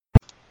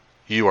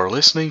You are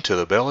listening to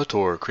the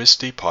Bellator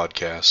Christi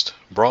podcast,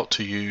 brought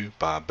to you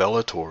by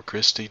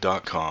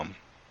BellatorChristi.com.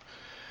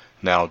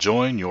 Now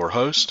join your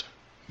host,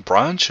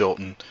 Brian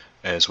Chilton,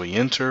 as we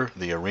enter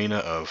the arena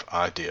of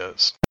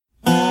ideas.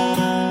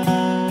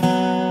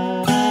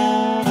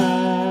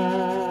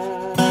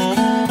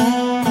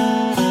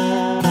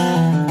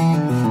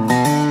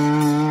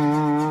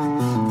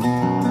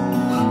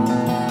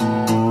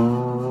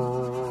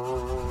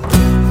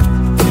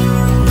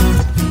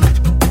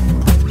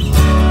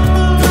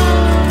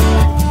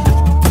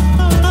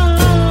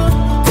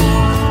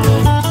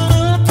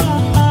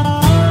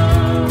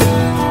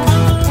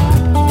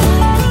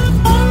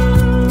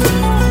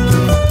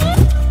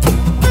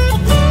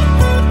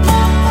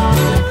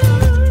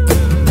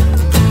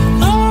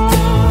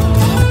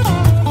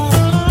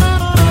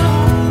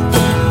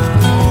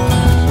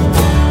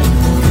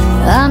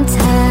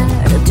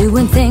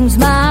 Things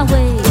my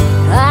way,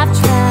 I've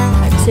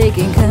tried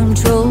taking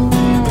control.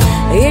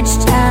 Each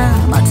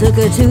time I took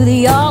her to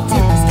the altar,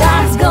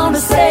 God's gonna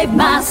save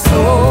my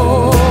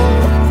soul.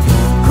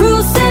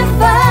 Crucified,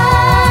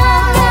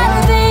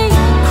 gotta be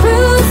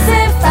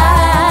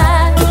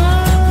crucified.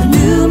 The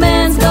new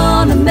man's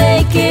gonna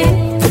make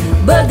it,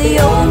 but the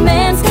old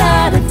man's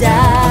gotta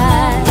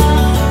die.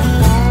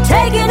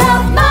 Taking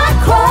up my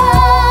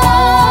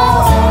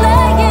cross,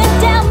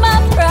 laying down my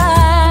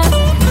pride,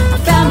 I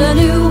found a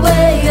new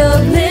way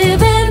of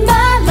living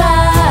my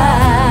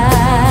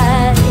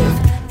life,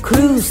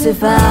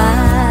 crucified,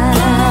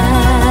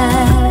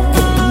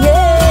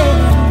 yeah.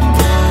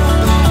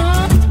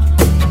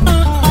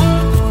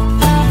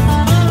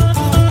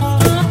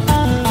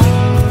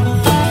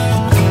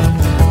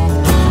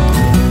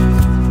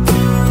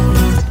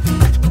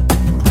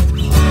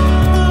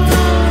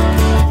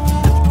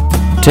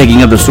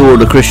 Taking up the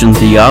sword of Christian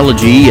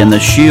theology and the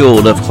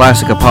shield of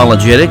classic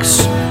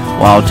apologetics,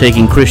 while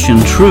taking Christian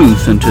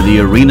truth into the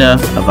arena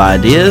of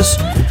ideas.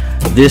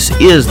 This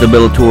is the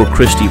Bellator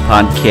Christi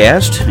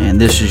podcast, and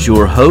this is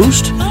your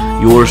host,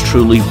 yours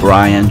truly,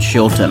 Brian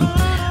Chilton.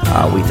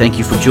 We thank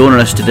you for joining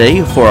us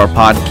today for our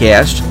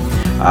podcast.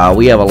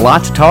 We have a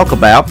lot to talk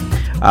about.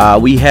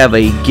 We have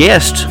a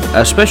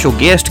special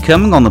guest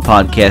coming on the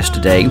podcast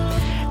today,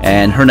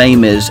 and her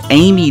name is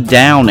Amy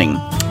Downey.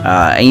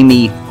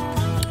 Amy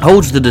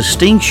holds the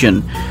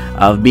distinction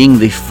of being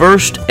the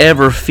first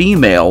ever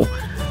female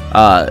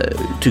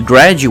to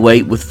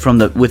graduate with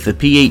the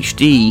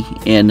PhD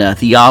in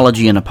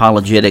theology and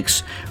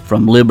apologetics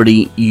from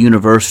Liberty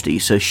University.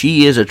 So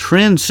she is a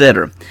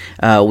trendsetter,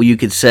 you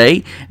could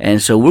say.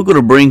 And so we're going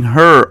to bring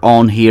her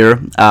on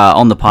here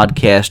on the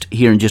podcast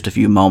here in just a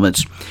few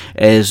moments,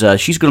 as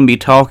she's going to be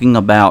talking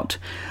about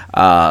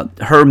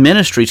her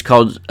ministries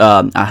called,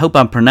 I hope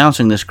I'm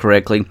pronouncing this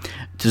correctly,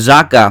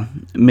 Tzaka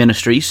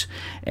Ministries.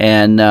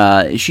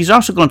 And she's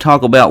also going to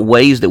talk about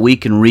ways that we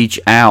can reach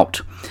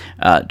out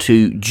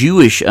to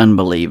Jewish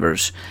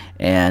unbelievers,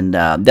 and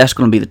that's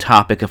going to be the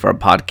topic of our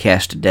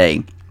podcast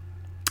today.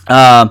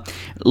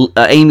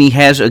 Amy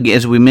has,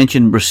 as we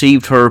mentioned,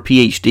 received her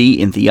PhD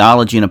in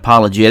theology and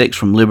apologetics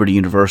from Liberty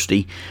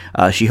University.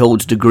 She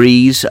holds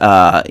degrees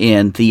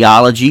in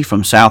theology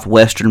from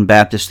Southwestern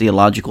Baptist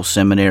Theological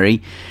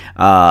Seminary,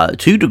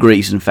 2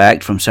 degrees, in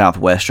fact, from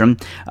Southwestern,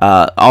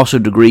 also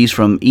degrees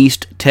from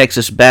East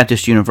Texas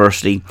Baptist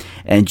University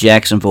and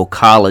Jacksonville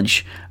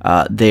College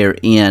there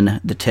in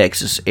the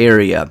Texas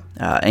area.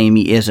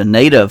 Amy is a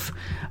native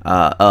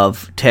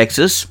of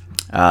Texas.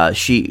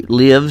 She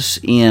lives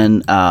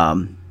in,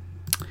 I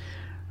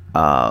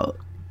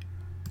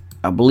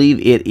believe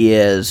it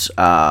is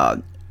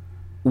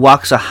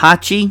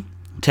Waxahachie,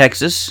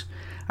 Texas.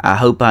 I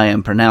hope I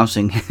am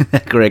pronouncing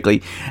that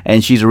correctly.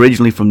 And she's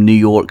originally from New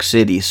York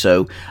City.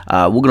 So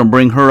we're going to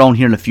bring her on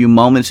here in a few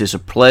moments. It's a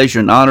pleasure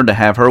and honor to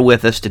have her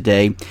with us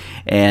today.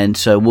 And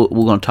so we're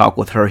going to talk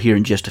with her here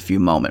in just a few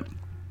moments.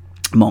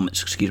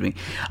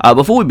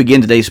 Before we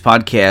begin today's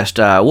podcast,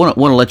 I want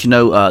to let you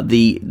know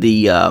the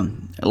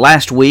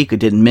last week I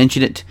didn't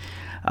mention it,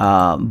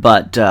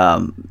 but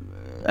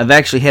I've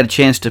actually had a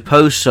chance to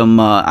post some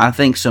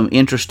some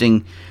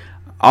interesting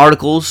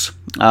articles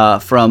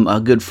from a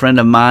good friend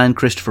of mine,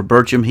 Christopher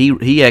Burcham.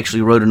 He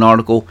actually wrote an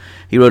article.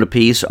 He wrote a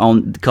piece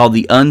called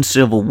 "The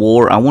Uncivil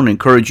War." I want to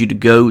encourage you to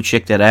go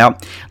check that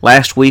out.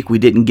 Last week we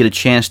didn't get a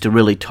chance to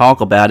really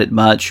talk about it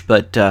much,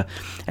 but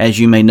as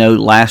you may know,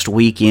 last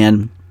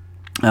weekend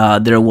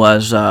there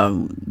was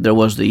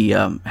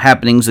the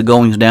happenings, the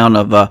goings down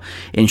of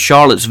in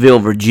Charlottesville,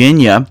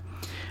 Virginia,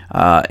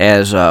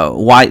 as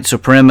white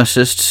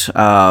supremacists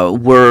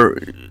were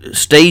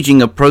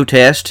staging a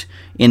protest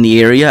in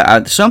the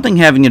area, something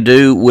having to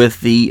do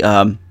with the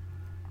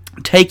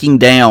taking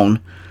down,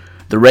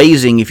 the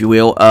raising, if you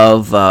will,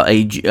 of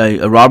a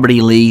Robert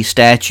E. Lee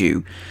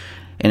statue.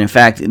 And in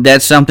fact,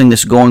 that's something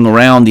that's going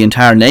around the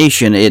entire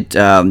nation.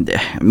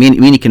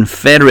 Many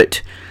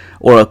Confederate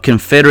or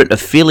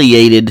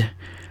Confederate-affiliated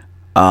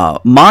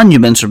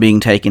monuments are being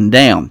taken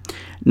down.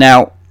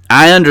 Now,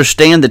 I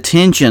understand the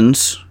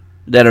tensions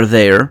that are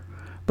there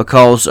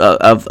because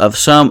of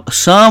some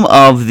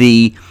of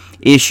the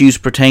issues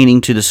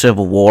pertaining to the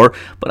Civil War.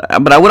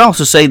 But I would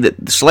also say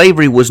that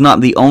slavery was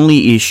not the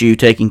only issue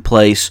taking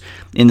place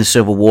in the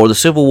Civil War. The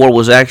Civil War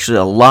was actually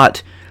a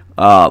lot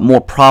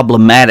more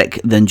problematic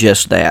than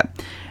just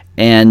that,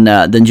 and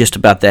than just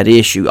about that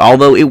issue,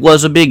 although it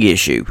was a big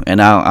issue,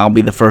 and I'll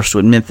be the first to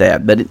admit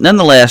that. But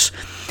nonetheless,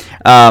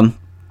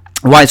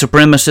 white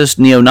supremacists,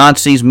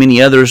 neo-Nazis,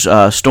 many others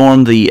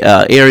stormed the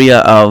area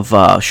of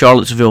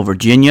Charlottesville,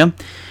 Virginia,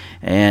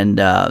 and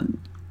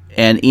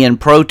in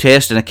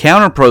protest and a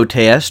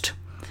counter-protest,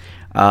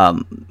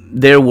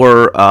 there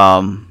were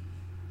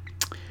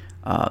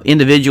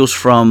individuals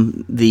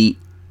from the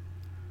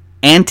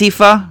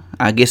Antifa,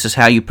 I guess is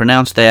how you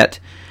pronounce that,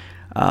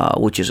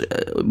 which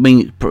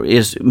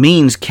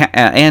means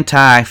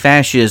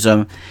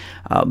anti-fascism.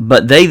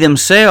 But they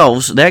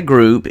themselves, that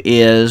group,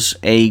 is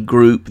a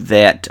group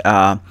that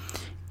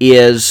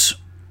is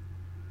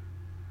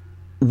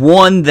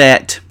one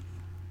that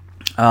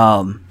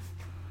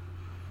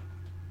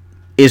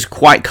is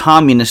quite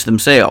communist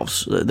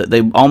themselves.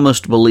 They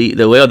almost believe,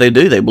 well, they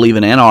do. They believe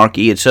in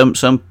anarchy.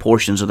 Some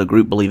portions of the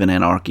group believe in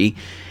anarchy,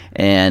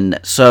 and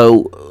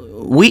so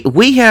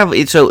we have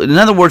it. So in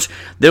other words,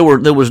 there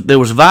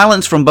was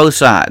violence from both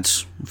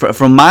sides,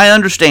 from my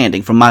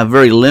understanding, from my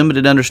very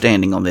limited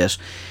understanding on this.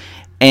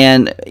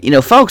 And,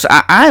 folks,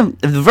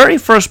 the very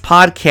first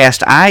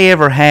podcast I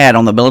ever had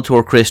on the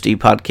Bellator Christi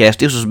podcast,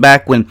 this was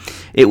back when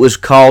it was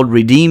called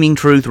Redeeming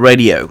Truth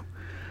Radio.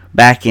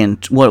 Back in,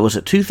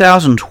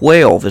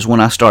 2012 is when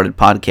I started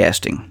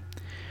podcasting.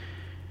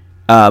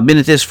 Been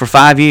at this for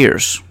 5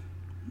 years.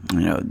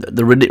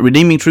 The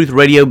Redeeming Truth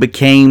Radio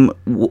became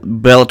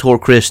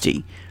Bellator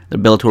Christi, the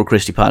Bellator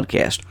Christi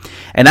podcast.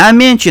 And I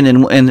mentioned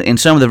in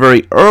some of the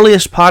very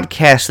earliest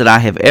podcasts that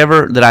I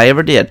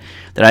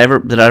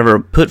ever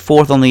put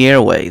forth on the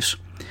airwaves,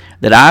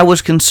 that I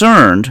was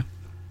concerned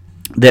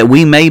that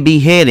we may be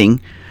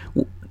heading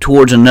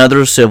towards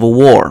another civil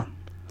war,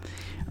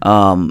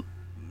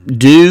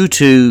 due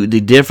to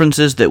the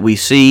differences that we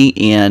see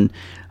in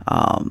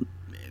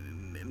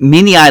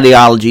many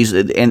ideologies,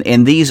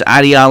 and these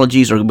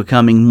ideologies are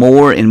becoming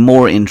more and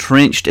more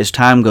entrenched as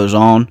time goes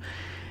on.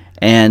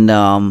 And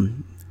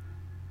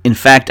in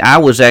fact, I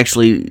was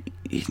actually,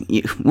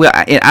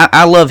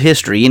 I love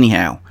history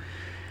anyhow.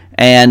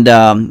 And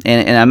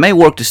I may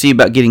work to see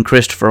about getting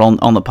Christopher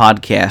on the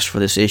podcast for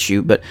this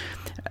issue, but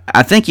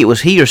I think it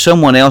was he or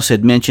someone else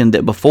had mentioned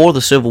that before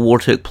the Civil War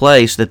took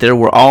place, that there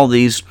were all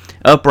these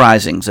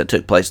uprisings that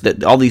took place,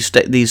 that all these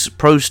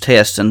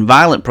protests and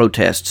violent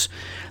protests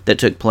that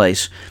took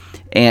place,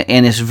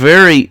 and it's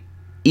very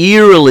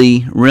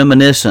eerily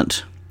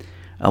reminiscent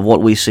of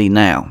what we see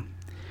now.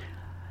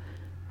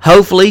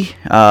 Hopefully,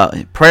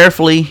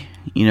 prayerfully,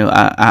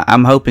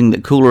 I'm hoping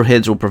that cooler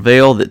heads will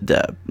prevail,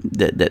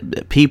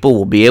 that people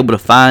will be able to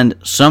find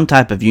some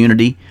type of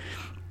unity.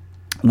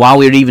 While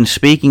we're even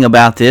speaking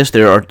about this,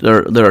 there are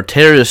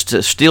terrorists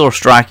that still are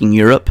striking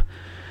Europe,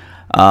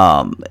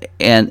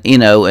 and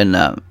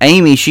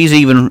Amy,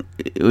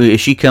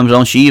 she comes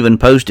on, she even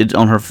posted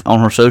on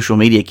her social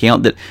media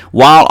account that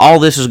while all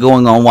this is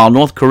going on, while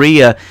North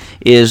Korea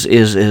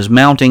is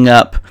mounting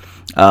up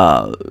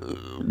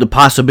the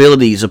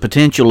possibilities, the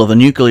potential of a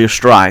nuclear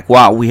strike,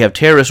 while we have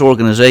terrorist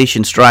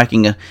organizations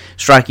striking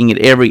at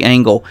every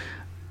angle,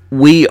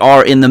 we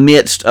are in the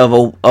midst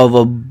of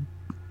a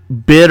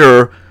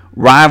bitter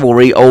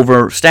rivalry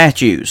over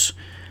statues,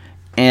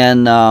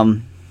 and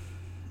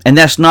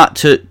that's not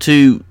to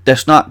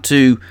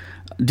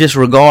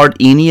disregard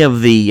any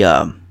of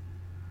the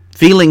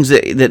feelings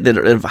that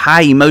are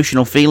high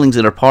emotional feelings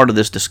that are part of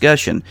this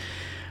discussion.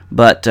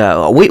 But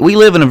we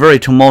live in a very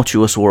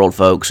tumultuous world,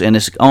 folks, and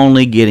it's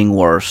only getting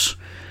worse.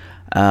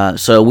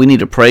 So we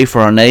need to pray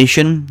for our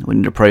nation. We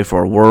need to pray for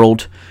our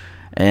world.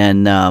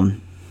 And,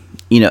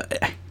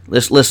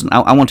 listen,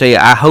 I want to tell you,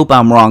 I hope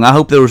I'm wrong. I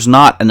hope there's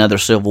not another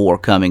civil war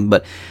coming.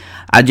 But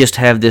I just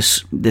have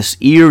this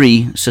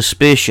eerie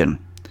suspicion.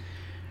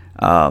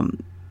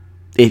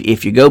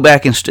 If you go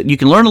back and you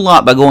can learn a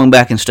lot by going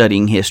back and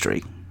studying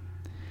history.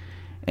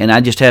 And I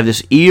just have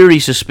this eerie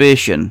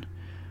suspicion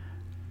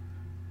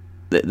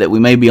that we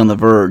may be on the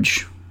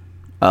verge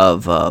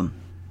of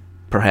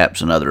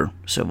perhaps another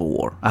civil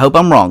war. I hope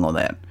I'm wrong on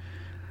that,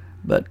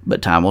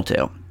 but time will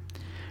tell.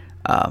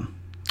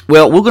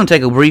 Well, we're going to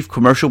take a brief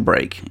commercial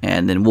break,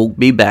 and then we'll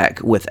be back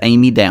with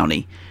Amy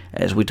Downey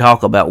as we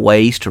talk about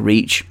ways to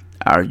reach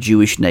our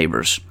Jewish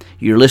neighbors.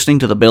 You're listening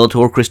to the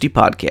Bellator Christi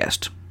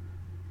podcast.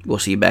 We'll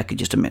see you back in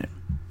just a minute.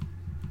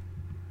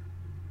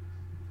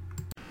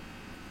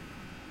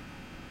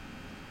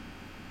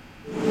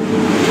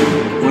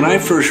 When I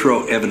first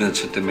wrote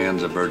Evidence That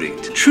Demands a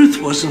Verdict,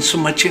 truth wasn't so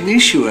much an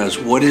issue as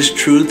what is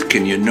truth,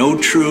 can you know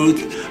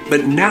truth,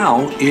 but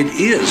now it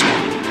is.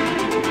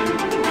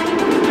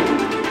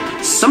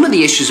 Some of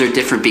the issues are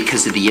different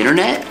because of the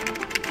internet,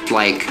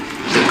 like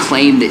the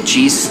claim that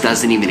Jesus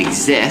doesn't even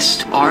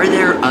exist. Are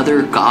there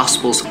other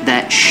gospels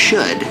that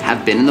should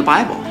have been in the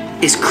Bible?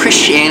 Is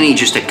Christianity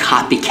just a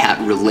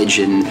copycat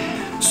religion?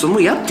 So when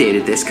we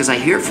updated this, because I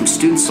hear it from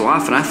students so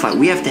often, I thought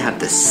we have to have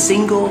the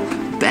single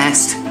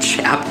best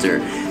chapter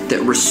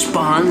that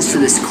responds to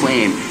this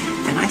claim?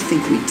 And I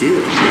think we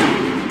do.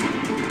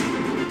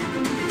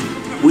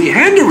 We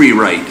had to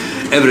rewrite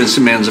Evidence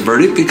Demands a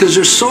Verdict because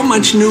there's so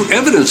much new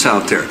evidence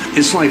out there.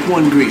 It's like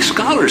one Greek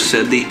scholar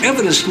said, the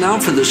evidence now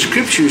for the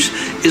scriptures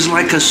is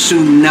like a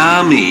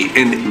tsunami,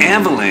 an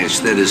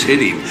avalanche that is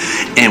hitting.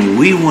 And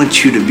we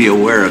want you to be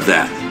aware of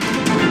that.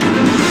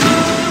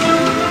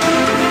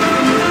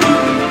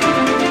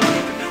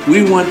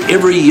 We want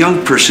every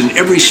young person,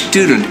 every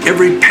student,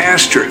 every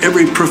pastor,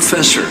 every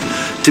professor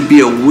to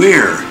be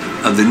aware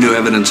of the new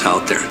evidence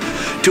out there,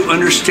 to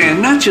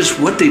understand not just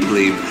what they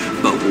believe,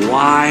 but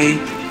why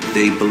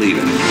they believe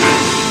it.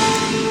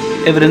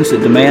 Evidence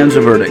That Demands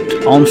a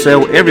Verdict. On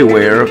sale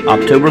everywhere,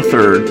 October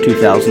 3rd,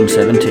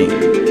 2017.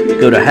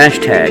 Go to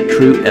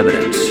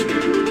 #TrueEvidence.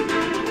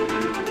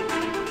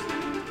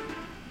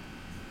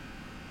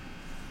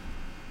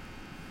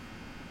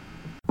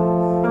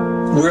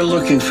 We're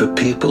looking for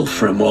people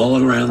from all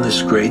around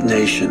this great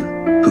nation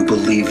who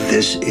believe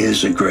this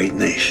is a great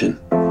nation.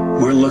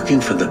 We're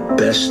looking for the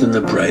best and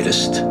the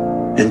brightest,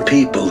 and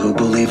people who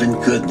believe in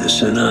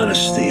goodness and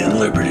honesty and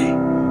liberty.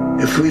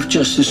 If we've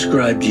just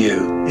described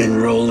you,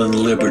 enroll in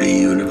Liberty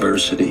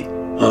University.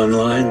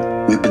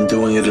 Online, we've been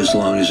doing it as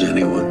long as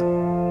anyone.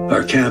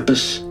 Our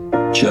campus,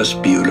 just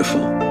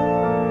beautiful.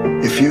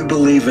 If you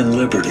believe in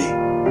liberty,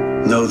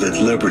 know that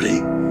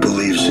liberty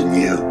believes in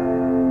you.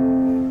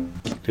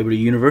 Liberty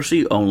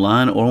University,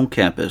 online or on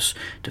campus.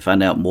 To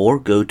find out more,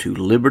 go to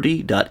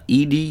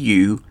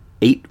liberty.edu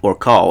or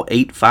call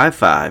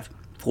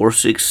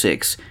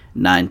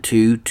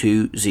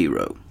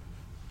 855-466-9220.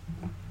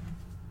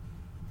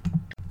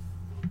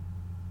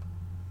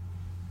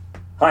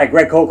 Hi,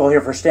 Greg Kokel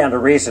here for Stand to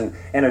Reason,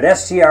 and at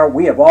SCR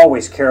we have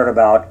always cared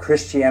about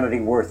Christianity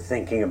worth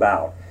thinking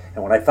about.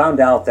 And when I found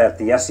out that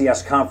the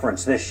SES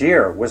conference this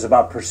year was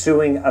about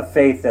pursuing a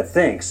faith that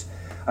thinks,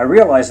 I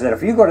realized that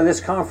if you go to this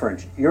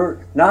conference, you're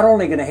not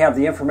only going to have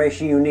the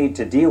information you need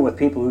to deal with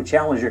people who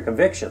challenge your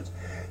convictions,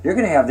 you're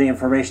going to have the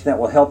information that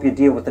will help you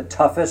deal with the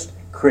toughest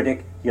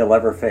critic you'll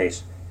ever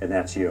face, and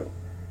that's you.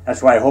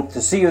 That's why I hope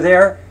to see you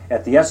there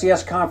at the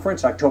SES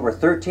conference, October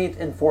 13th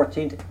and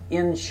 14th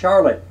in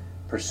Charlotte,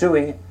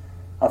 pursuing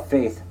a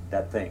faith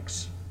that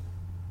thinks.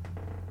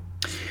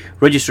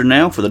 Register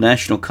now for the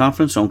National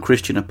Conference on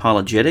Christian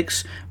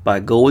Apologetics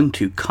by going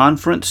to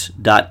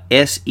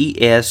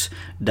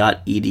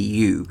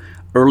conference.ses.edu.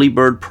 Early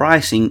bird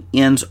pricing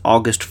ends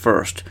August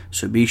 1st,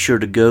 so be sure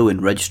to go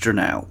and register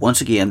now. Once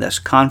again, that's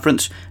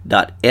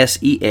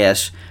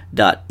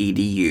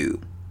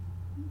conference.ses.edu.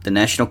 The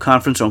National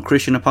Conference on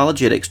Christian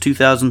Apologetics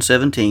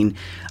 2017,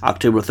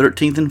 October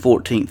 13th and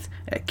 14th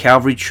at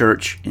Calvary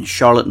Church in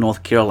Charlotte,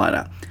 North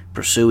Carolina,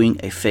 pursuing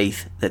a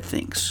faith that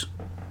thinks.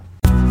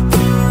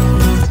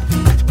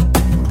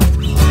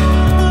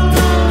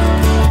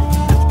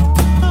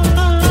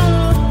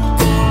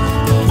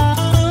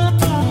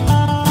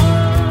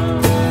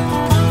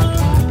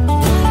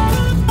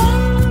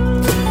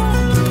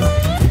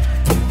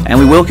 And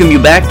we welcome you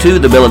back to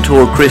the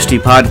Bellator Christi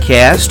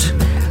podcast.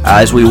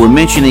 As we were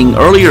mentioning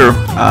earlier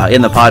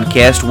in the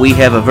podcast, we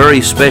have a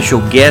very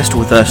special guest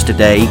with us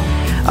today.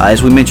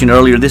 As we mentioned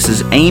earlier, this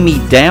is Amy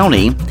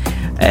Downey.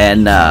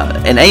 And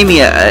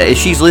Amy,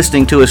 she's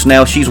listening to us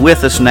now. She's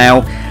with us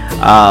now.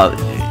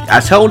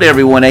 I told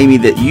everyone, Amy,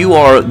 that you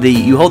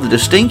hold the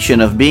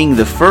distinction of being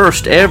the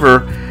first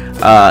ever,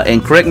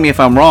 and correct me if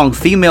I'm wrong,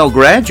 female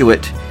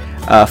graduate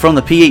from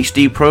the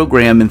PhD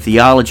program in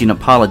Theology and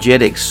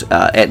Apologetics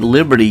at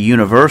Liberty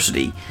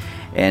University.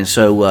 And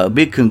so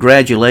big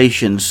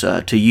congratulations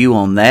to you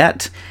on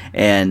that.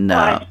 And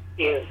Thank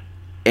you.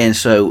 And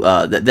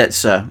so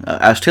that's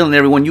I was telling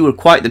everyone you were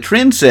quite the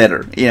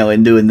trendsetter,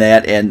 in doing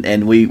that,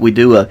 and we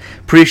do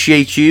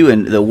appreciate you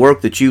and the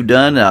work that you've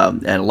done,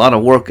 and a lot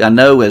of work I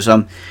know as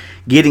I'm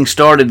getting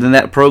started in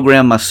that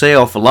program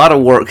myself. A lot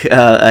of work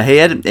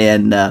ahead,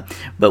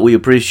 but we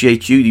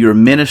appreciate your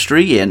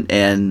ministry and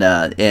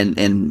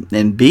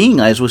being,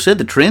 as we said,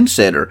 the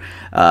trendsetter,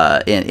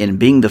 and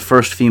being the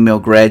first female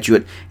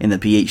graduate in the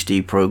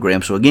PhD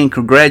program. So again,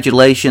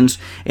 congratulations,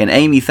 and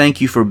Amy, thank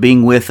you for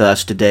being with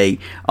us today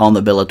on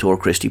the Bellator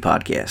Christi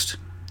podcast.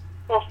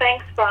 Well,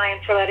 thanks, Brian,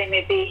 for letting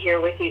me be here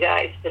with you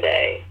guys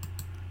today.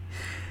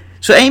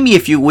 So, Amy,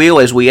 if you will,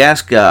 as we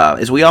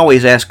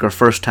always ask our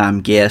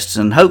first-time guests,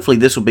 and hopefully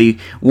this will be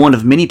one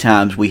of many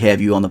times we have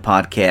you on the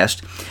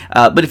podcast,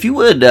 but if you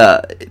would,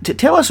 to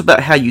tell us about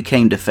how you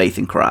came to faith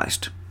in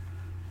Christ.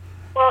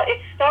 Well, it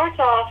starts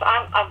off,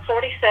 I'm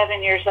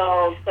 47 years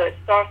old, so it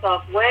starts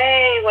off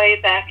way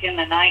back in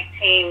the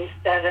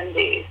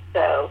 1970s.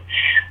 So,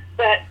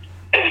 but,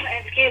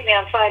 excuse me,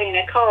 I'm fighting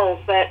a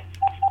cold, but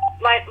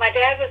my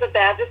dad was a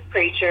Baptist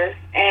preacher,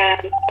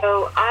 and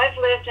so I've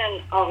lived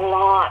in a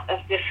lot of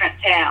different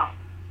towns.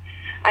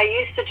 I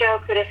used to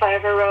joke that if I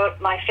ever wrote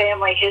my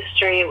family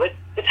history,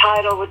 the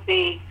title would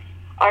be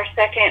Our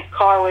Second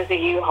Car Was a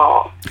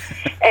U-Haul.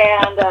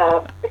 And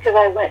because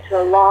I went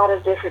to a lot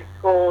of different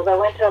schools. I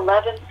went to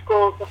 11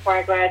 schools before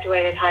I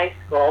graduated high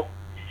school.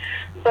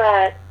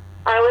 But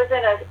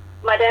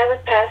my dad was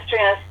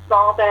pastoring a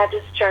small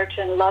Baptist church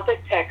in Lubbock,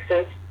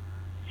 Texas.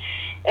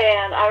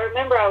 And I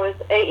remember I was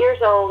 8 years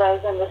old. I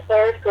was in the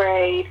 3rd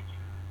grade.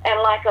 And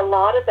like a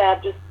lot of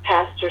Baptist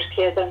pastors'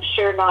 kids, I'm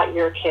sure not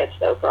your kids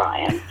though,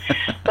 Brian,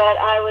 but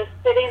I was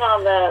sitting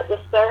on the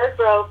 3rd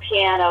row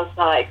piano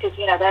side, because,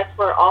 you know, that's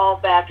where all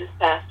Baptist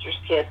pastors'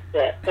 kids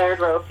sit, 3rd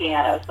row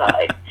piano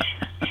side.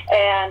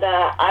 And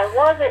I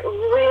wasn't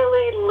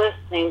really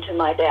listening to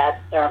my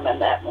dad's sermon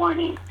that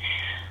morning,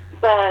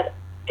 but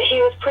he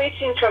was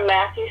preaching from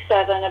Matthew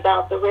 7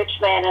 about the rich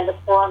man and the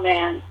poor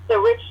man, the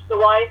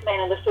wise man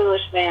and the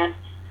foolish man,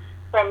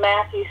 from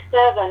Matthew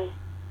 7.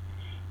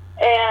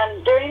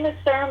 And during the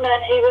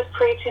sermon, he was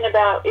preaching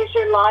about, is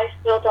your life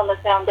built on the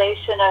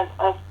foundation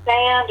of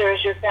sand, or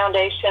is your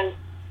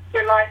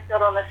life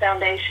built on the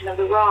foundation of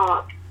the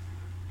rock?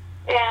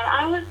 And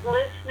I was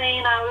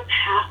listening, I was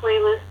halfway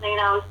listening,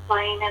 I was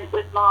playing it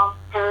with Mom's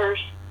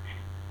purse.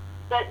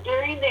 But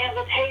during the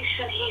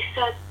invitation, he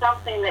said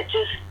something that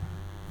just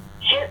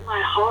hit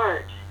my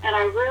heart, and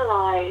I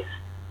realized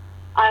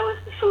I was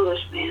the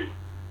foolish man.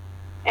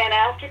 And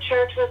after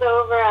church was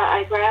over,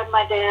 I grabbed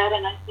my dad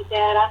and I said,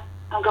 Dad,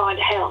 I'm going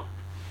to hell.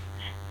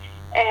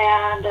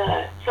 And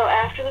so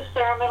after the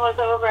sermon was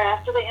over,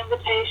 after the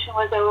invitation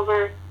was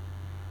over,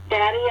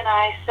 Daddy and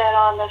I sat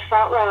on the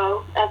front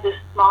row of this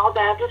small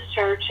Baptist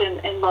church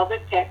in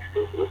Lubbock,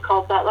 Texas. It was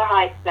called Butler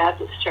Heights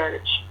Baptist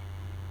Church.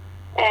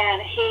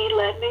 And he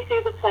led me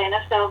through the plan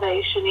of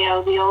salvation, you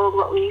know, the old,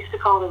 what we used to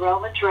call the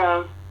Romans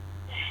Road.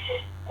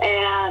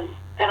 And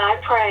I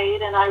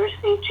prayed and I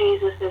received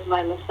Jesus as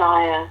my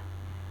Messiah.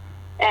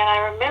 And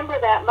I remember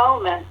that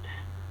moment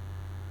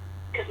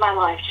because my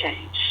life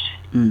changed.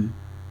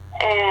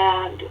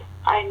 And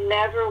I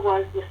never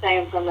was the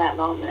same from that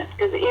moment.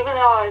 Because even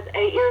though I was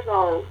 8 years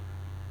old,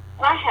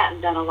 and I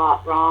hadn't done a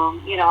lot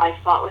wrong. You know, I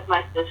fought with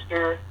my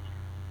sister.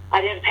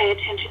 I didn't pay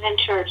attention in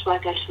church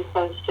like I was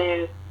supposed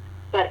to.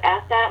 But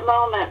at that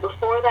moment,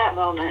 before that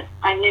moment,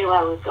 I knew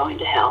I was going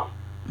to hell.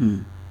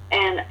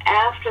 And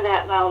after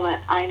that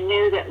moment, I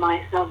knew that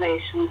my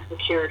salvation was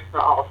secured for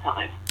all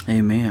time.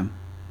 Amen.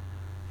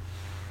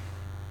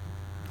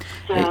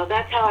 So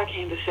that's how I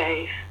came to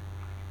faith.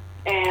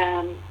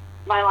 And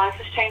my life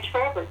has changed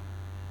forever.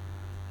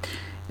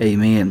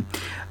 Amen.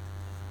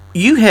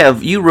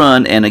 You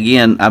run, and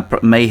again, I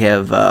may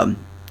have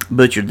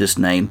butchered this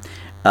name,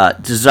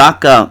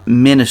 Tzaka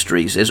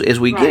Ministries. As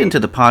we get into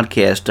the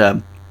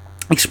podcast,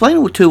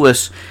 explain to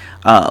us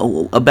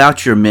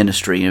about your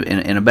ministry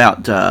and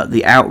about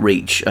the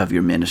outreach of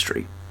your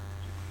ministry.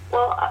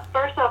 Well,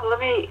 first off, let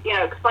me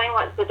explain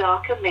what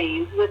Tzedakah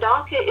means.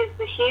 Tzedakah is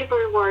the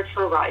Hebrew word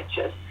for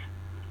righteous.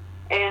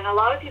 And a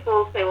lot of people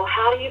will say, well,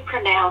 how do you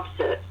pronounce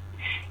it?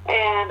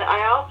 And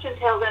I often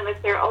tell them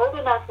if they're old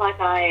enough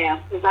like I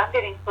am, because I'm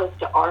getting close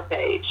to ARP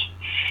age,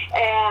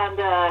 and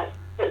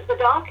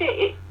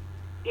Tzedakah,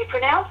 you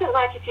pronounce it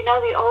like if you know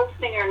the old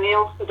singer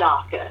Neil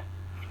Sedaka.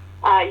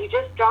 You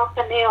just drop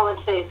the nail and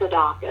say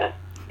Tzedakah.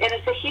 And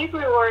it's a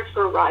Hebrew word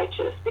for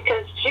righteous,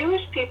 because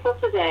Jewish people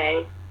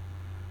today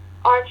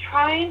are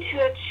trying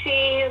to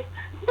achieve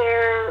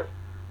their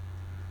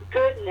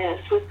goodness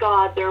with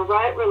God, their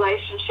right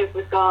relationship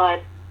with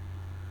God,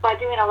 by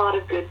doing a lot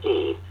of good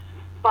deeds,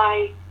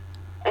 by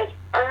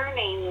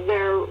earning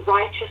their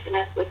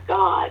righteousness with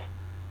God.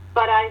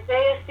 But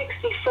Isaiah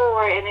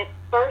 64, and it's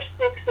verse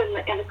 6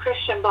 in the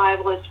Christian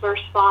Bible, it's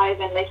verse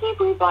 5 in the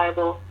Hebrew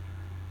Bible,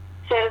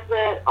 says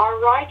that our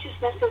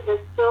righteousness is as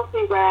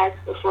filthy rags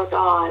before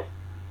God.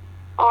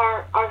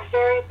 Our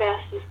very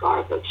best is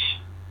garbage.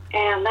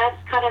 And that's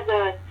kind of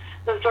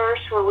the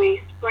verse where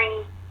we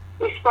sprung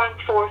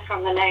forth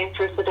from the name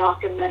for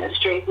Tzedakah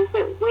Ministries, is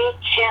that we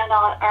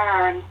cannot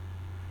earn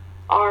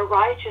our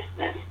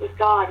righteousness with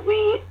God.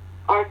 We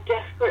are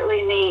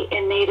desperately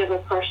in need of a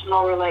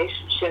personal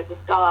relationship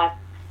with God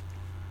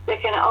that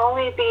can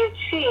only be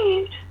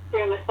achieved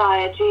through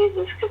Messiah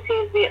Jesus, because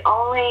he's the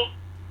only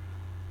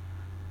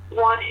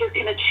one who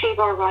can achieve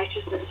our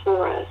righteousness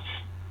for us.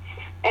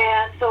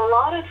 And so a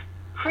lot of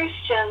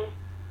Christians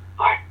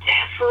are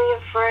deathly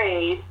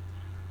afraid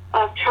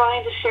of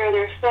trying to share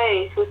their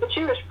faith with a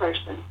Jewish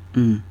person.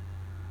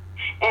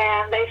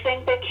 And they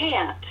think they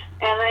can't,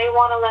 and they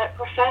want to let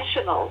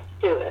professionals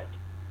do it.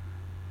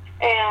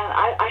 And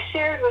I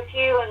shared with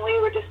you when we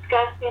were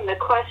discussing the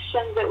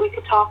questions that we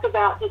could talk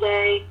about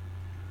today,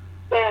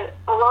 that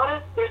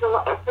there's a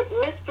lot of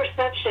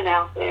misperception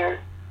out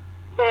there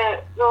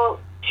that, well,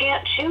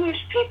 can't Jewish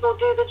people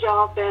do the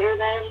job better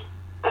than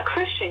a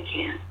Christian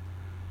can?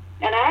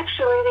 And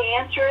actually the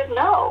answer is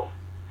no,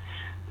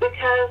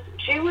 because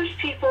Jewish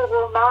people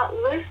will not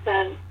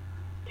listen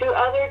to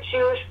other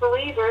Jewish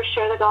believers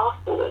share the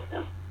gospel with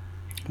them.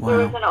 Wow.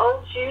 There was an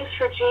old Jews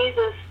for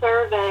Jesus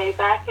survey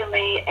back in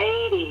the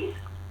 80s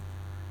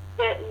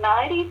that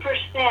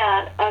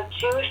 90% of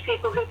Jewish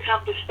people who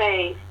come to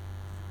faith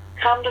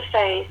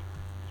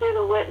through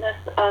the witness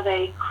of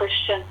a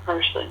Christian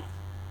person.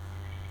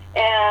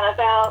 And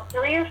about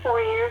 3 or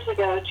 4 years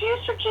ago,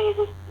 Jews for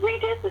Jesus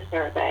redid the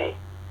survey.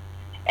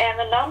 And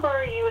the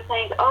number, you would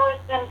think, oh,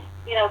 it's been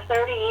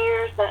 30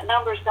 years, that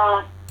number's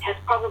has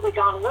probably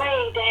gone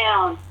way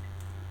down.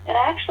 And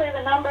actually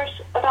the number's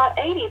about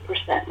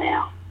 80%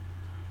 now.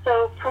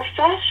 So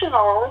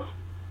professionals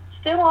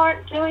still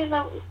aren't doing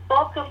the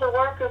bulk of the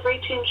work of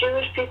reaching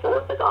Jewish people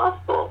with the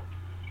gospel.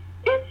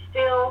 It's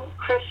still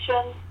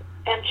Christians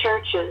and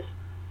churches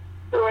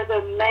who are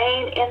the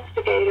main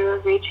instigator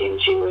of reaching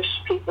Jewish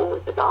people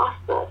with the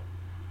gospel.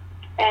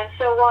 And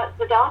so what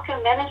the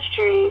DACA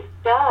ministry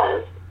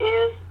does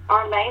is,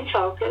 our main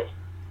focus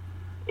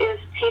is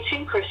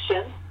teaching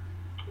Christians,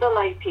 the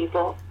lay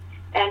people,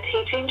 and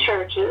teaching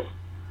churches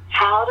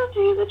how to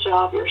do the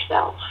job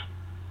yourself.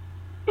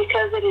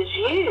 Because it is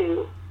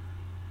you,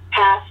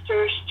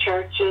 pastors,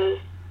 churches,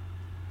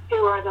 who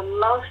are the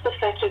most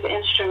effective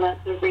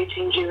instruments of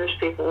reaching Jewish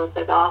people with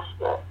the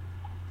gospel.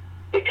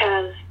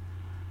 Because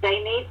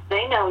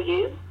they know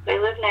you, they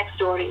live next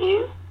door to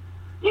you,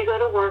 you go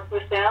to work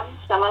with them.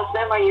 Some of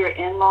them are your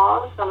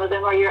in-laws, some of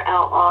them are your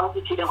outlaws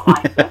if you don't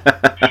like them.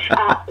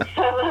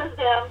 Some of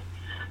them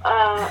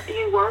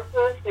you work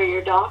with, they're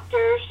your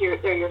doctors,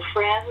 they're your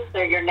friends,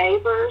 they're your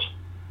neighbors.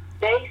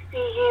 They see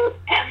you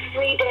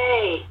every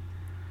day.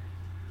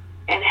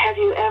 And have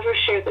you ever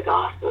shared the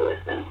gospel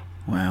with them?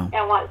 Wow.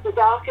 And what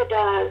Tzedakah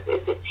does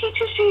is it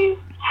teaches you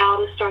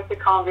how to start the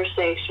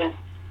conversation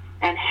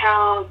and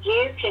how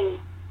you can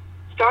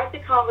start the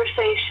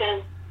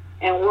conversation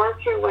and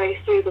work your way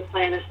through the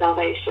plan of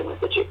salvation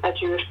with a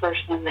Jewish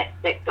person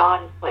that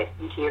God has placed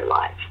into your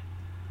life.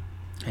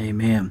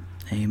 Amen.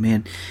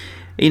 Amen.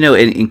 You know,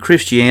 and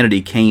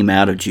Christianity came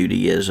out of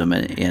Judaism,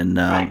 and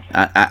Right.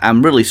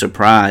 I'm really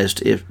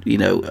surprised if,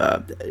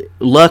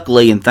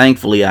 luckily and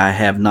thankfully I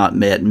have not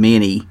met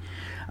many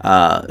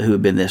who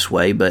have been this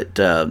way, but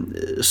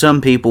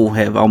some people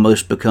have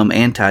almost become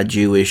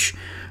anti-Jewish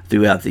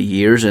throughout the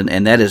years,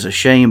 and that is a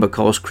shame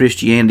because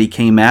Christianity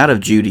came out of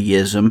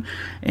Judaism,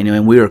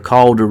 and we are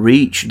called to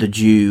reach the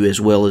Jew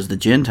as well as the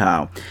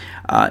Gentile.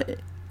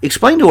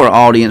 Explain to our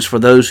audience, for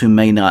those who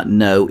may not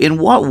know, in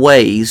what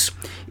ways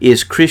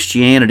is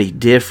Christianity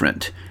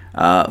different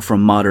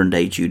from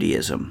modern-day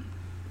Judaism?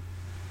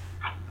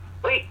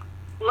 When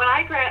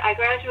I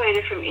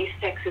graduated from East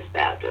Texas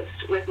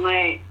Baptist with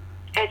my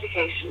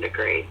education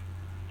degree,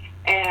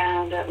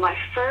 and my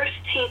first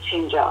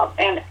teaching job,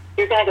 and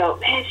you're going to go,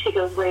 man, she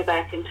goes way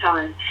back in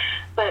time,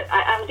 but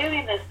I'm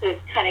doing this to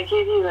kind of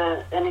give you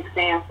an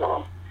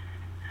example.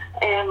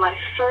 And my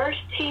first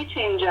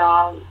teaching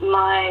job,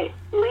 my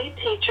lead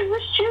teacher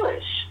was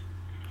Jewish.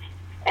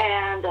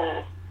 And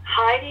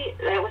Heidi,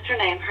 that was her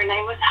name. Her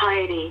name was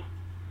Heidi.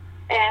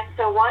 And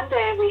so one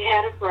day we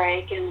had a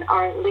break, and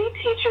our lead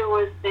teacher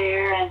was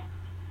there, and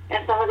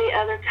some of the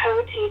other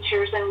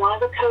co-teachers, and one of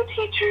the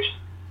co-teachers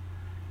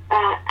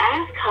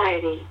asked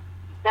Heidi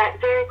that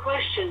very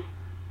question: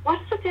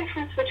 what's the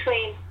difference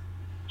between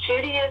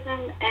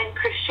Judaism and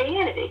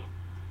Christianity?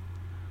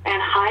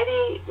 And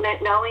Heidi,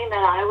 knowing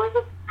that I was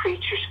a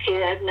preacher's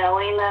kid,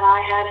 knowing that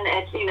I had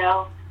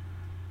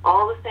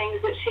all the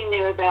things that she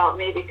knew about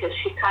me, because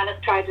she kind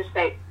of tried to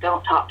say,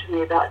 don't talk to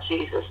me about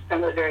Jesus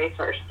from the very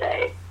first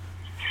day.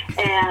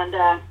 And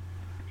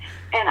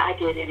I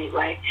did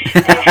anyway.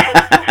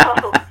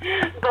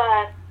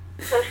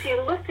 So she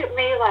looked at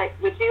me like,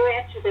 would you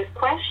answer this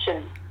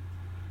question?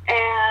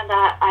 And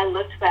I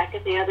looked back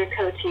at the other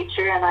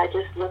co-teacher, and I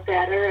just looked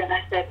at her, and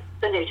I said,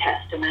 the New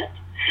Testament.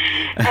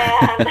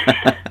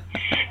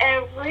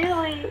 And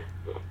really,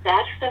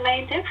 that's the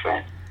main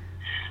difference.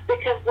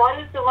 Because one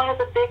of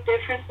the big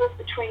differences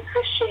between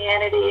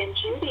Christianity and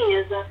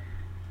Judaism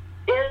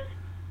is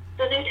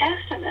the New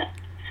Testament.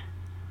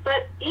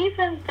 But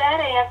even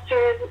that answer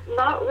is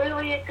not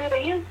really a good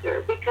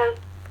answer, because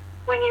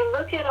when you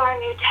look at our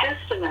New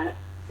Testament,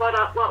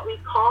 what we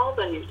call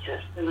the New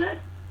Testament,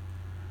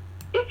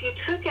 if you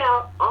took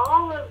out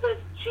all of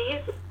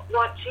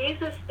what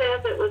Jesus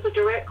said that was a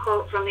direct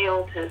quote from the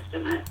Old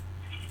Testament,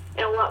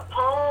 and what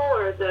Paul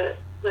or the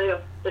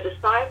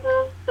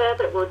disciples said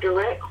that were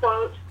direct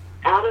quotes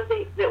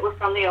that were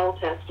from the Old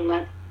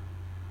Testament,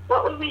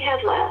 what would we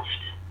have left?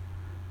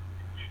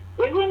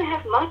 We wouldn't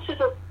have much of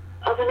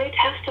a New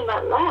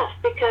Testament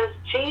left, because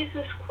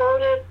Jesus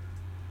quoted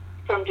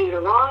from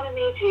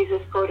Deuteronomy,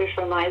 Jesus quoted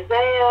from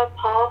Isaiah,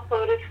 Paul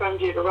quoted from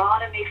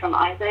Deuteronomy, from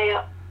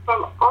Isaiah,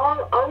 from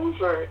all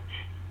over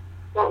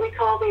what we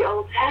call the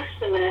Old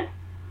Testament,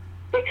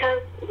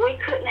 because we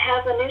couldn't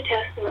have the New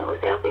Testament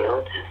without the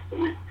Old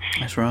Testament.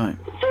 That's right.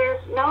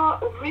 There's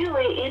not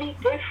really any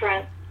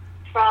difference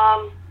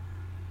from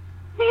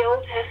the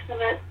Old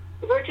Testament.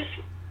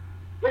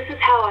 This is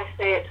how I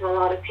say it to a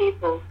lot of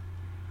people.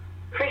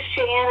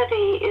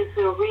 Christianity is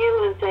the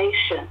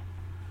realization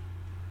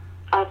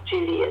of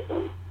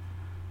Judaism.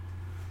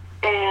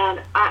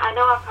 And I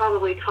know I'm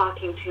probably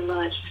talking too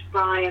much,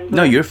 Brian.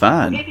 No, you're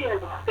fine. I'll give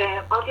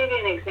you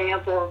an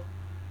example,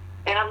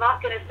 and I'm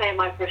not going to say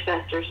my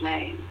professor's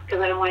name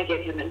because I don't want to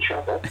get him in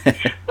trouble.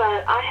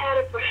 But I had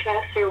a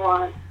professor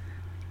once.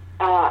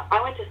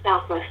 I went to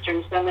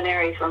Southwestern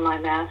Seminary for my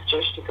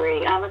master's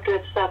degree. I'm a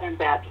good Southern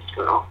Baptist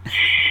girl,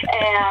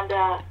 and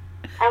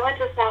I went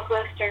to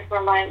Southwestern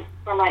for my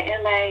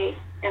MA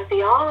in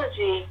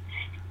theology,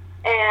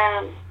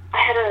 and I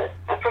had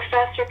a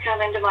professor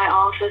come into my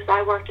office.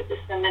 I worked at the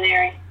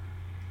seminary,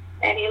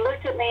 and he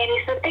looked at me and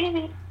he said,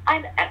 Amy,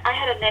 I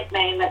had a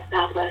nickname at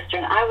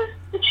Southwestern. I was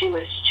the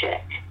Jewish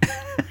chick.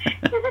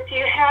 Because if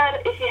you had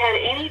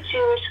any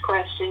Jewish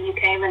question, you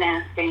came and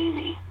asked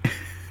Amy.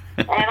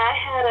 And I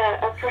had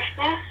a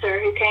professor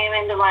who came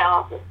into my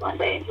office one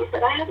day, and he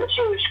said, I have a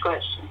Jewish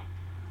question.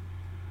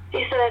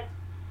 He said,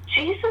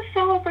 Jesus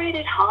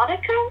celebrated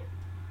Hanukkah?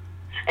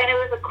 And it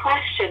was a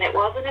question. It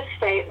wasn't a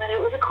statement. It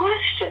was a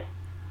question.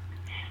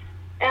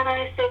 And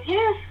I said,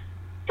 yes,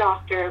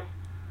 Dr.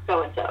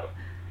 So-and-so.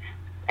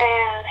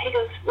 And he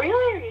goes,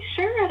 really? Are you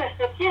sure? And I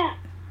said, yes.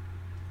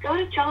 Go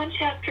to John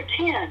chapter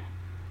 10.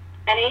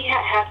 And he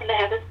happened to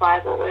have his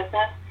Bible with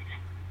him.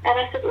 And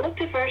I said,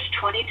 look at verse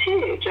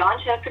 22. John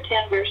chapter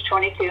 10, verse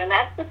 22. And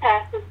that's the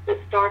passage that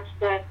starts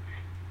the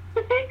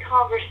big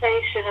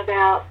conversation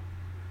about,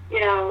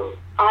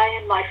 I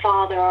and my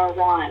Father are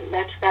one.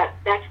 That's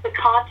the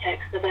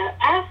context of that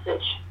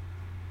passage.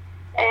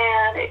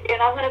 And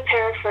I'm going to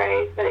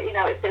paraphrase, but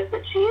it says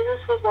that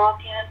Jesus was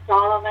walking in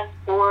Solomon's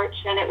porch,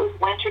 and it was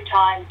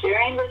wintertime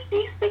during the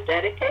Feast of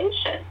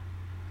Dedication.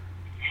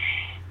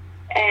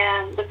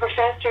 And the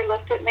professor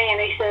looked at me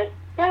and he said,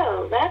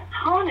 "So that's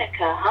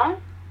Hanukkah, huh?"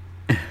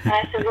 And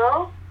I said,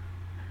 "Well,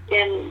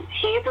 in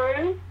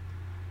Hebrew,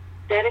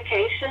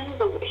 dedication,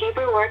 the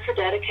Hebrew word for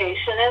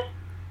dedication is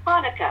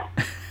Hanukkah."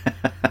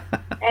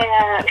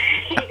 And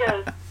he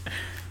goes,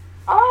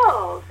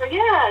 "Oh, so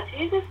yeah,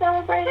 Jesus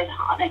celebrated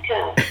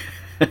Hanukkah."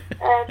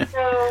 And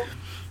so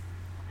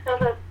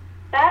the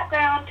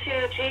background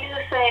to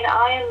Jesus saying,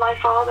 "I and my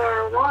Father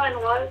are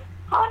one," was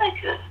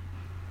Hanukkah.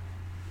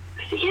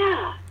 I said,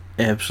 "Yeah."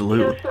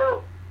 Absolutely.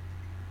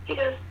 He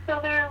goes, so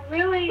there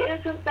really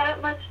isn't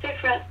that much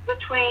difference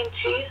between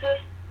Jesus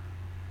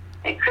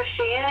and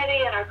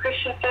Christianity and our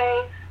Christian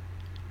faith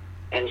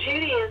and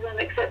Judaism,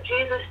 except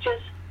Jesus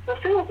just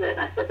fulfills it.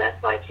 And I said,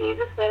 that's why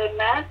Jesus said in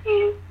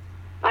Matthew,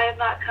 "I have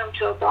not come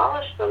to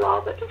abolish the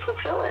law, but to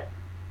fulfill it."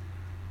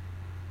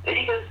 And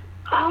he goes,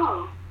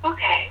 "Oh,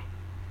 okay."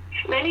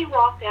 And then he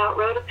walked out,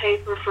 wrote a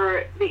paper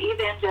for the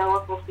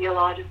Evangelical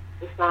Theological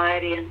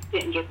Society, and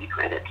didn't give me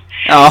credit.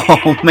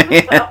 Oh,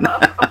 man.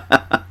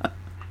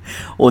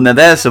 Well, now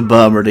that's a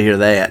bummer to hear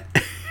that.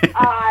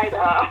 I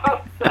know.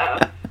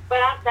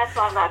 That's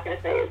why I'm not going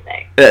to say his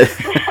name.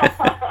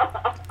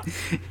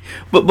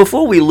 But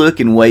before we look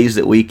in ways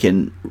that we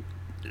can,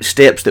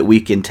 steps that we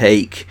can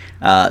take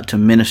to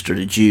minister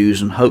to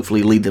Jews and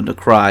hopefully lead them to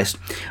Christ,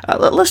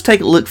 let's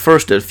take a look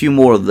first at a few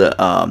more of the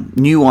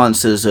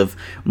nuances of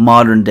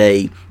modern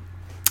day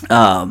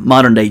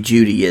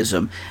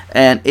Judaism.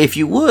 And if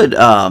you would,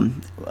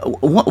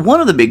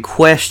 one of the big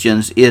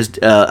questions is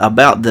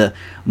about the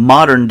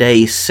modern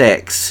day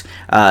sects,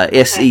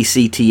 sects,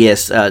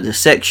 the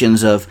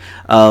sections of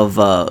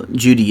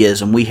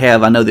Judaism. We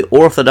have, I know, the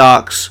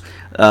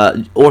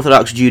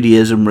Orthodox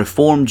Judaism,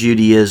 Reform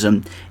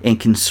Judaism, and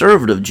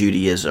Conservative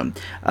Judaism.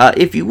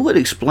 If you would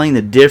explain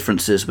the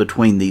differences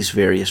between these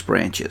various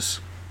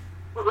branches.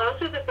 Well,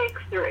 those are the big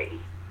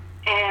three.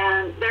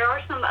 And there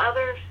are some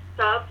other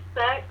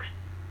subsects.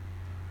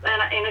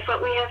 And if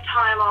we have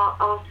time,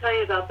 I'll tell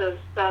you about those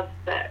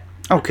subsects.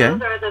 Okay.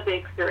 Those are the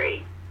big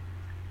three.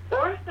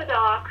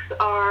 Orthodox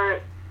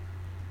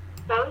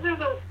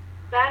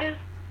that is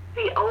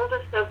the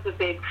oldest of the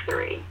big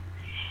three.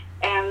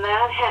 And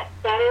that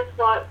is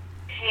what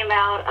came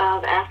out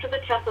of after the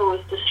temple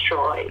was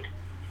destroyed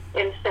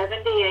in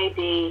 70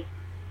 A.D.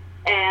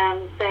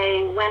 And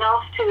they went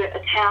off to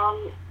a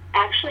town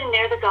actually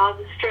near the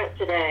Gaza Strip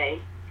today.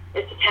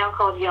 It's a town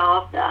called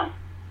Yavna.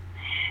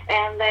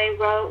 And they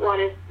wrote what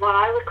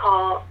I would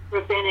call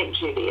rabbinic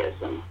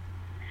Judaism.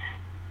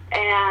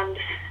 And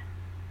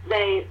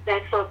I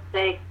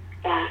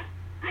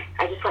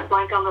just went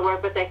blank on the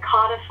word, but they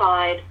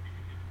codified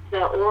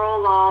the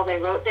oral law. They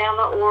wrote down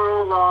the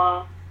oral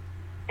law,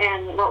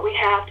 and what we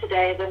have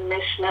today, the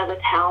Mishnah, the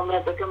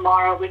Talmud, the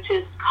Gemara, which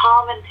is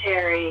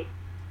commentary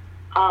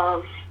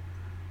of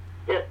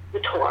the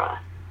Torah.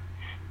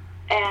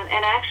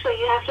 And actually,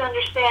 you have to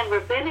understand,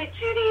 rabbinic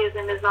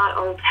Judaism is not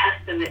Old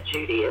Testament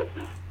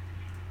Judaism.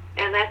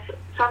 And that's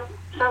some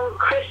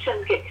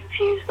Christians get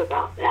confused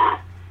about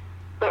that.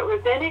 But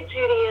rabbinic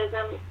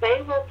Judaism,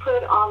 they will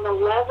put on the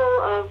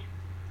level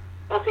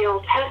of the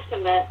Old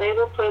Testament, they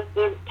will put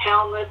the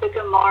Talmud, the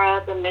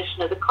Gemara, the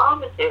Mishnah, the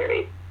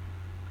commentaries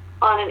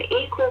on an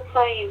equal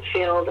playing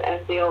field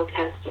as the Old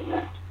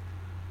Testament.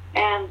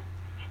 And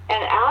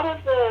out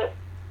of the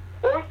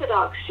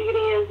Orthodox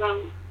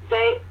Judaism,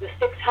 the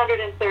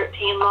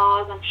 613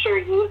 laws, I'm sure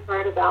you've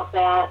heard about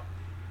that.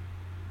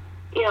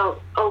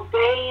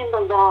 Obeying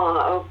the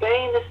law,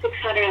 obeying the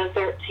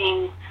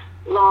 613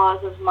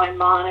 laws of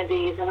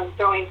Maimonides, and I'm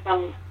throwing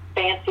some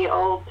fancy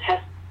old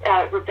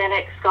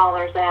rabbinic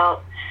scholars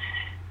out.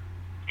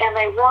 And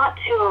they want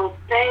to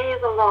obey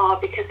the law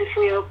because if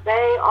we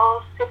obey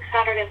all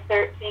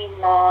 613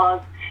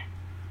 laws,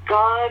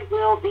 God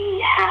will be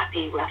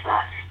happy with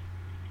us,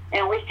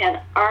 and we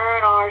can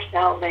earn our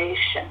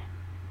salvation.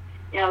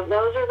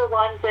 Those are the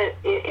ones that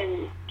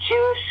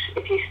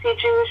if you see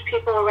Jewish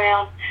people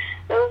around,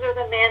 those are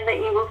the men that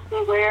you will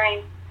see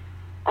wearing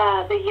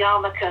the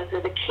yarmulkes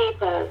or the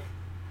kippas.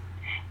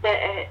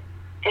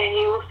 and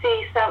you will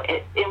see some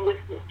with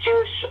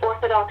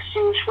Orthodox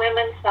Jewish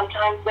women.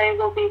 Sometimes they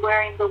will be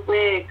wearing the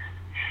wigs,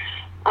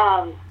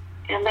 and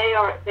they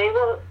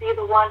will be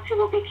the ones who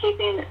will be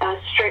keeping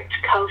strict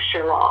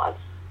kosher laws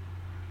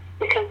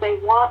because they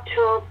want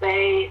to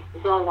obey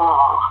the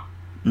law.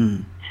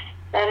 Mm.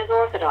 That is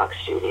Orthodox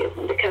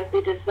Judaism, because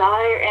they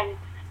desire, and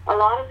a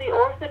lot of the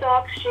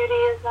Orthodox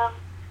Judaism,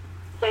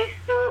 they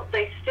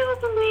still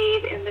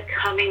believe in the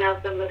coming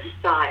of the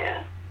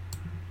Messiah.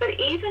 But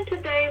even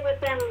today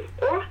within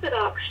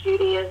Orthodox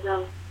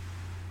Judaism,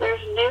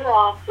 there's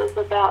nuances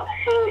about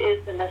who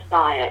is the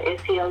Messiah.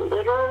 Is he a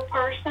literal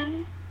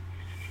person?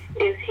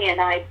 Is he an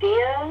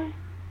idea?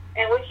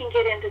 And we can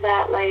get into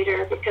that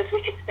later because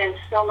we could spend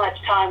so much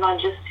time on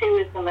just who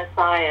is the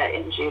Messiah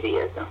in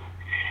Judaism.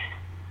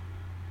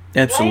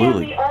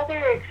 Absolutely. Way on the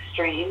other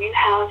extreme, you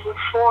have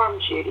Reform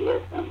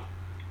Judaism.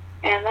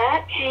 And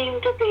that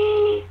came to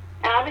be,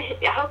 I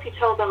hope you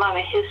told them I'm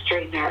a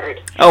history nerd.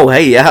 Oh,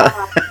 hey, yeah.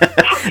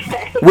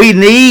 Okay. We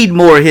need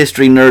more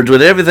history nerds.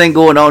 With everything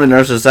going on in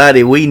our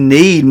society, we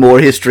need more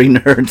history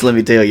nerds, let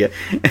me tell you.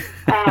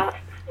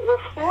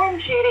 Reform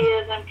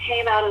Judaism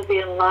came out of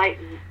the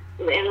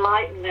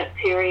Enlightenment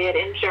period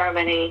in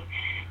Germany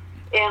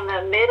in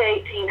the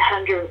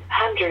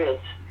mid-1800s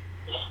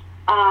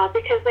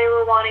because they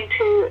were wanting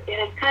to,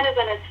 it's kind of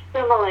an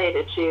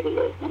assimilated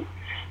Judaism.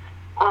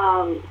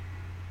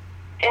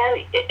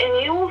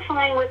 And you will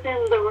find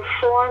within the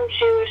Reformed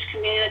Jewish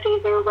community,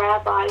 their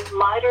rabbis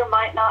might or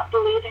might not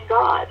believe in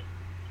God.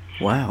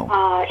 Wow.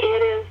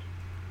 It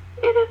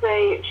is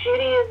a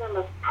Judaism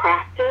of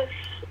practice,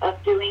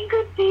 of doing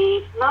good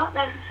deeds, not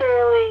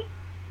necessarily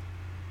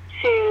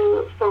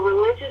for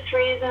religious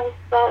reasons,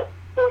 but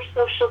for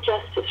social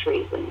justice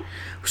reasons.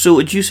 So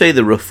would you say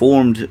the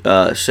Reformed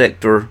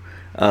sector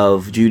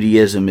of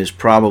Judaism is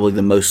probably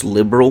the most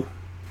liberal?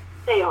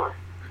 They are.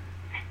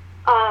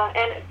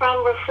 And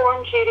from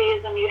Reform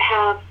Judaism, you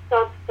have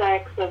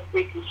subsects of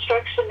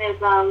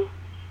Reconstructionism,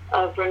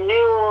 of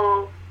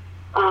Renewal,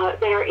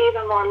 that are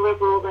even more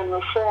liberal than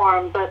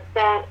Reform, but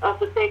that of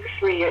the big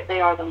three,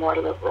 they are the more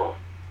liberal.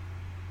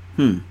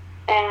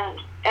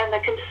 And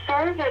the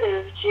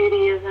conservative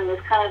Judaism is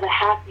kind of the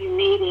happy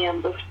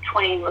medium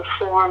between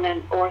Reform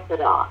and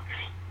Orthodox.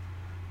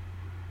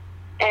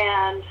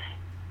 And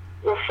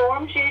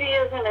Reform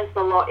Judaism is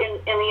in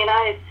the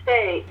United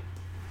States.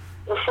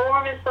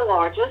 Reform is the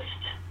largest.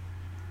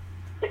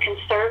 The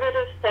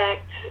conservative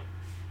sect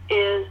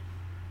is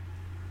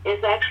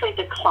actually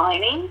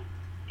declining.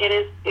 It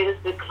is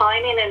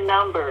declining in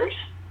numbers.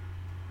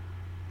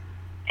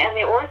 And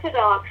the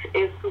Orthodox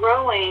is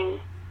growing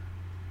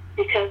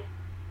because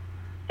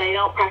they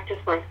don't practice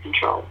birth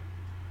control.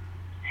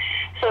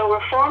 So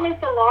Reform is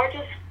the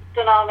largest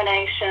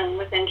denomination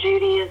within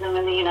Judaism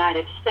in the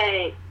United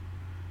States.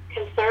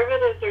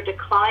 Conservatives are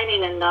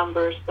declining in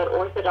numbers, but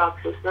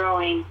Orthodox is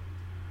growing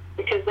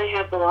because they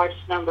have the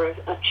largest number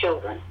of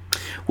children.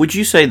 Would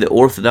you say that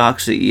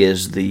Orthodoxy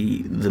is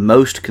the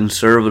most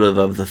conservative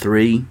of the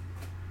three?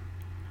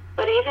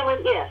 But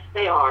yes,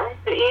 they are.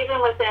 But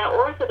even within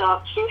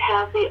Orthodox, you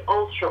have the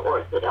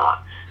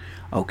ultra-Orthodox.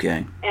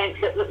 Okay. And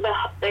those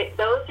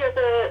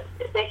are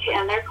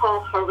and they're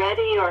called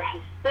Haredi or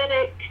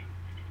Hasidic.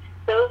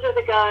 Those are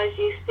the guys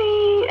you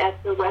see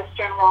at the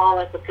Western Wall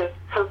at the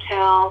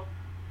hotel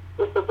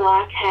with the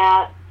black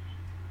hats,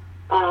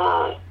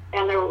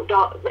 and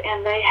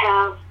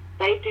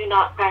they do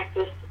not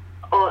practice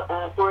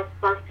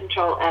birth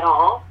control at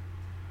all,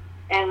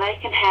 and they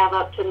can have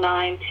up to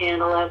 9,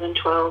 10, 11,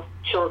 12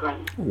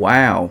 children.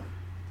 Wow.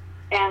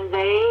 And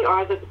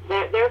they're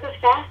the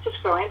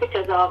fastest growing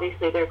because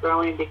obviously they're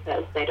growing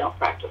because they don't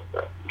practice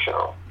birth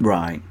control.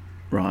 Right.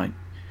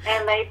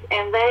 And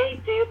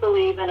they do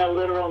believe in a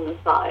literal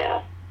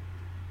Messiah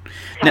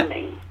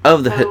coming. Now,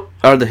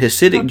 are the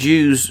Hasidic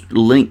Jews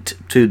linked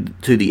to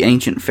the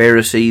ancient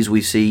Pharisees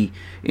we see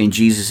in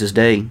Jesus'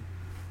 day?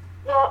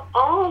 Well,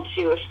 all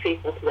Jewish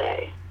people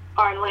today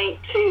are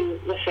linked to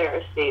the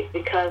Pharisees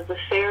because the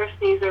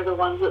Pharisees are the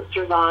ones that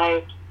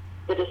survived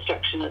the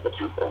destruction of the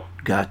temple.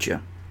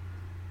 Gotcha.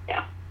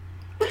 Yeah.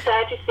 The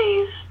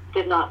Sadducees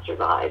did not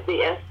survive.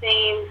 The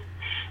Essenes,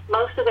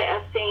 most of the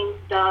Essenes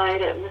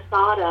died at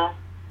Masada.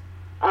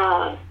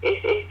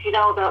 If you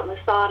know about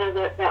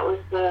Masada, that was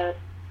the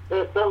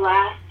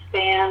last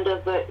stand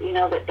of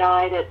that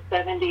died at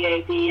 70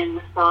 AD in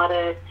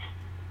Masada,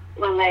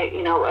 when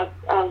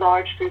a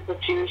large group of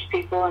Jewish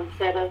people,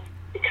 instead of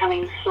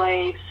becoming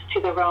slaves to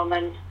the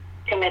Romans,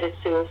 committed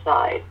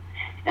suicide.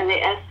 And the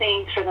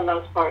Essenes, for the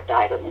most part,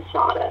 died at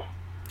Masada.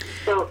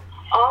 So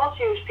all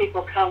Jewish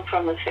people come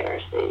from the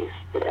Pharisees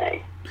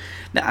today.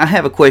 Now, I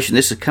have a question.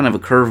 This is kind of a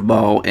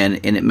curveball, and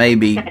it may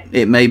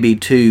be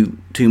too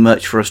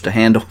much for us to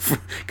handle,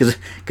 because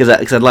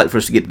I'd like for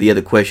us to get to the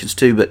other questions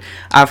too. But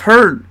I've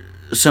heard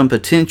some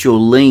potential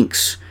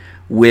links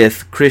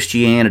with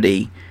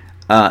Christianity,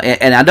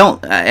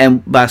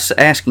 and by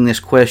asking this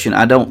question,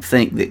 I don't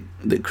think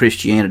that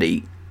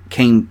Christianity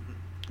came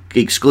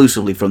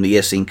exclusively from the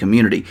Essene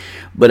community.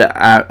 But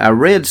I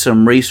read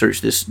some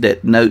research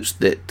that notes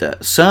that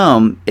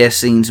some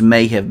Essenes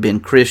may have been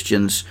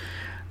Christians.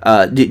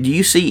 Do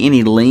you see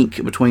any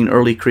link between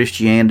early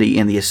Christianity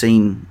and the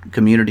Essene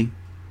community?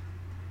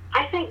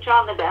 I think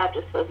John the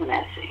Baptist was an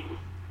Essene.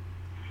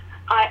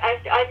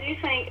 I do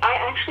think, I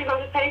actually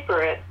wrote a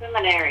paper at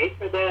seminary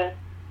for the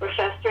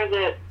professor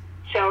that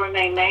shall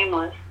remain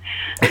nameless,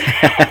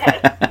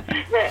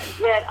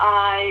 that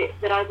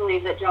I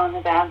believe that John the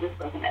Baptist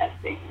was an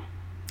Essene.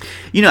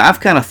 You know, I've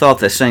kind of thought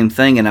the same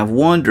thing, and I've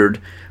wondered,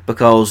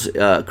 because,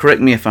 correct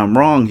me if I'm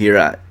wrong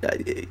here,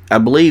 I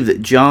believe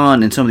that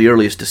John and some of the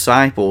earliest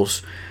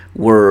disciples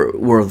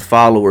were the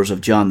followers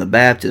of John the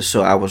Baptist.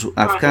 So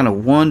I've kind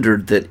of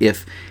wondered that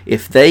if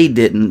they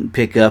didn't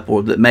pick up,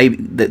 or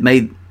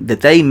that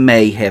they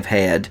may have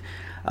had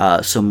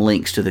some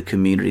links to the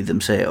community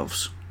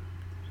themselves.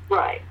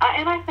 Right,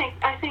 and I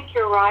think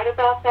you're right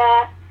about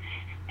that.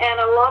 And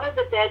a lot of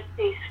the Dead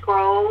Sea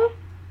Scrolls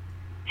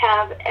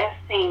have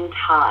Essene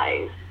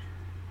ties,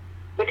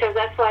 because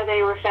that's why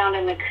they were found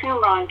in the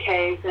Qumran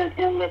caves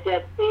in the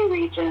Dead Sea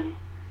region,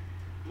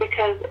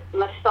 because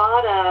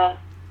Masada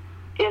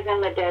is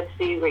in the Dead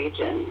Sea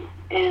region.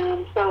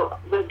 And so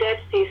the Dead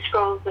Sea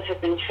Scrolls that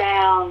have been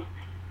found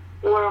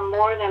were not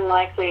more than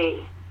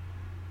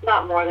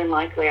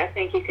likely, I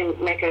think you can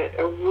make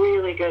a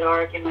really good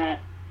argument.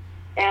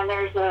 And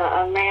there's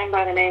a man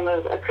by the name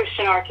of, a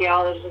Christian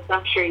archaeologist,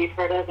 I'm sure you've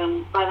heard of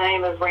him, by the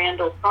name of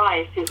Randall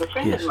Price, who's a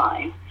friend of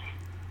mine.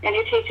 And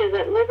he teaches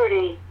at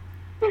Liberty,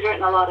 who's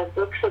written a lot of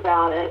books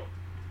about it.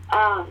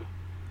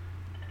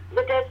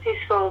 The Dead Sea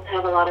Scrolls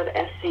have a lot of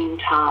Essene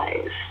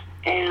ties.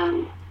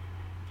 And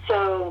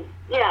so,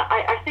 yeah,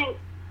 I think,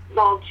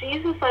 while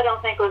Jesus, I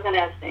don't think, was an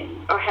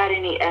Essene or had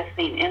any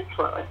Essene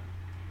influence,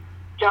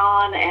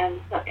 John and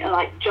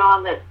like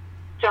John of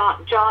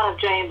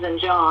James and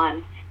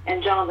John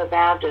the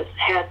Baptist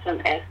had some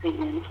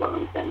Essene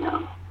influence in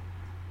them.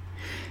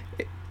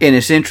 And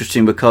it's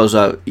interesting because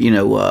the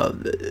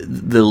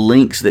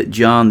links that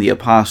John the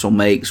Apostle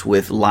makes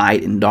with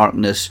light and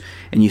darkness,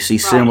 and you see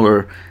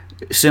similar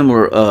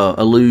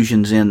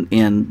allusions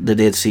in the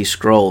Dead Sea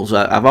Scrolls.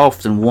 I've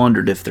often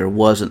wondered if there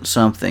wasn't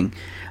something,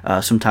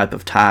 some type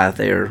of tie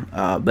there.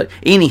 But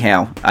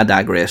anyhow, I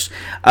digress.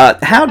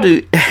 How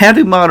do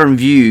modern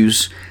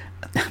Jews,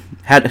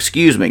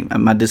 excuse me,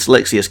 my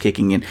dyslexia is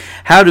kicking in.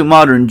 How do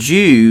modern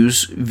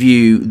Jews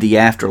view the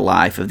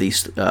afterlife of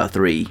these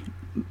three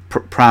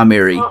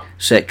primary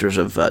sectors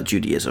of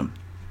Judaism?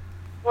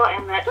 Well,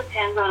 and that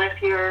depends on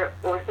if you're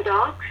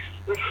Orthodox,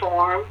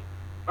 Reform,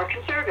 or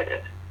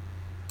Conservative.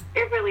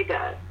 It really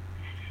does.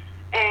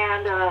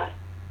 And,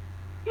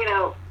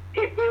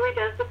 it really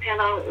does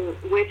depend on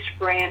which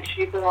branch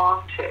you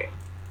belong to.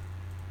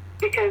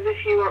 Because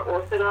if you are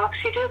Orthodox,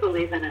 you do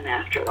believe in an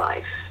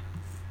afterlife.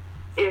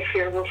 If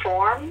you're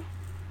Reformed,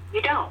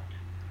 you don't.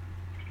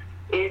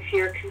 If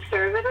you're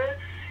Conservative,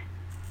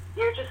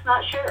 you're just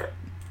not sure.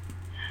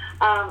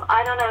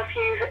 I don't know if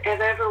you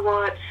have ever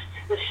watched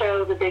the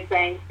show The Big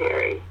Bang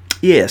Theory.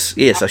 Yes,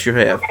 I sure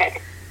have.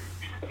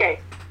 Okay.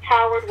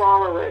 Howard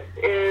Wolowitz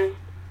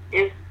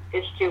is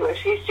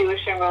Jewish. He's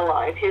Jewish in real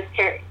life.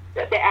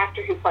 The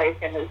actor who plays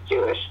him is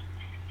Jewish,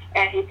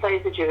 and he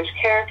plays a Jewish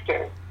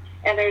character.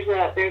 And there's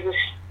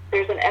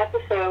an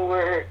episode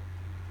where,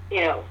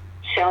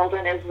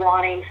 Sheldon is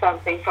wanting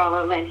something from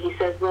him, and he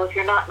says, "Well, if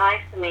you're not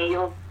nice to me,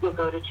 you'll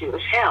go to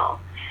Jewish hell."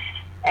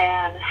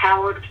 And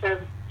Howard says,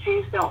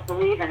 "Jews don't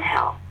believe in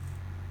hell."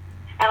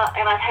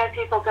 And I've had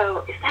people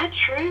go, "Is that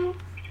true?"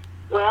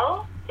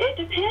 Well, it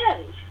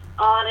depends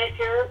on if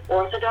you're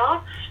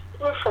Orthodox,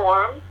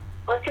 Reformed,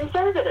 or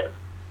Conservative.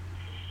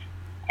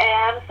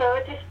 And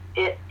so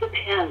it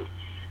depends.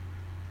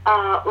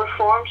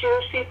 Reformed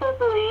Jewish people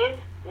believe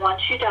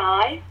once you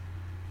die,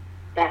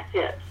 that's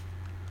it.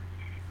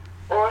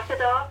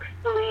 Orthodox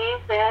believe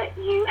that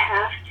you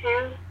have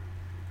to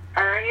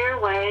earn your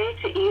way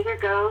to either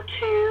go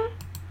to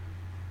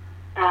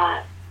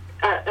a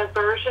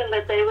version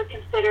that they would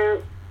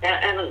consider,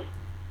 and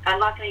I'm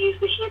not going to use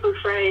the Hebrew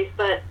phrase,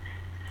 but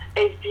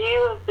a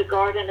view of the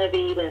Garden of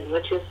Eden,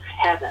 which is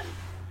heaven.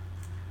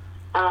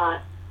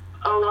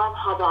 Olam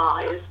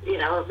Haba is,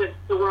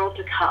 the world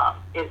to come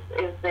is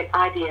the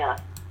idea.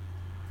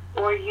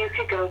 Or you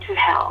could go to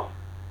hell.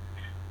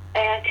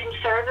 And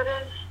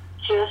conservatives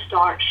just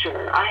aren't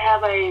sure. I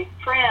have a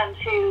friend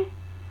who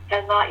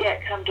has not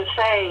yet come to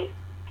faith,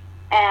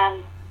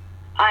 and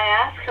I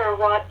asked her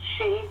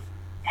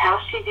how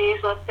she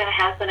views what's going to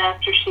happen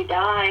after she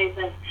dies,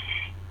 and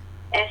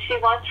she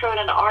once wrote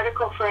an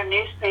article for a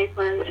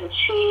newspaper, and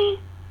she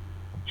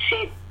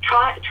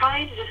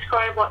trying to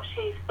describe what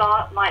she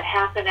thought might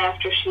happen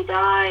after she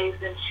dies,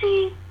 and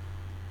she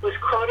was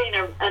quoting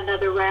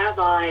another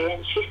rabbi,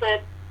 and she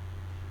said,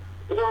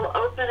 "We'll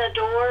open a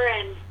door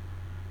and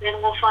then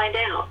we'll find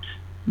out."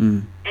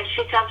 And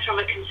she comes from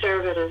a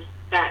conservative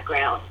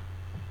background.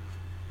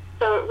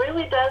 So it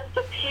really does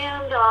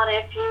depend on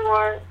if you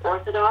are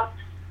Orthodox,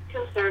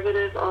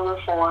 Conservative, or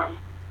Reform.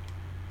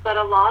 But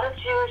a lot of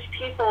Jewish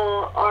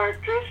people are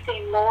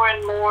drifting more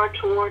and more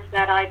towards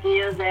that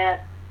idea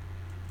that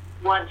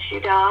once you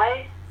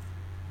die,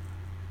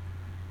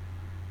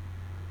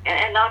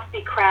 and not to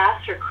be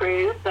crass or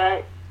crude,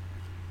 but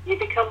you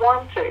become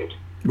worm food.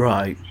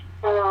 Right.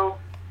 So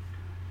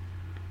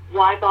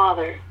why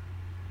bother?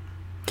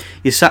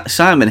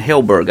 Simon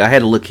Helberg, I had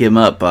to look him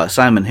up.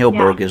 Simon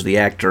Helberg is the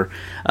actor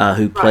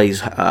who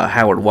plays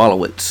Howard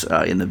Wolowitz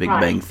in The Big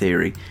Bang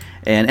Theory.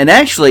 And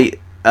actually,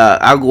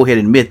 I'll go ahead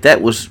and admit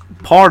that was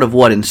part of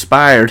what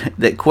inspired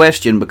that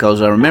question,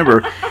 because I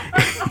remember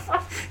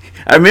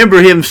I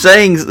remember him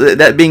saying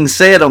that being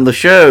said on the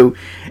show,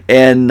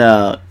 and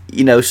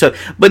so.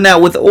 But now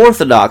with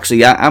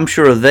Orthodoxy, I'm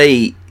sure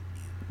they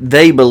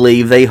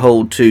believe, they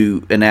hold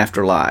to an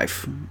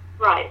afterlife.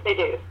 Right, they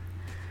do.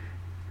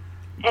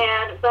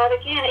 But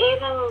again,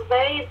 even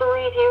they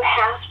believe you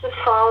have to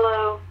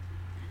follow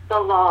the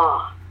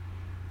law.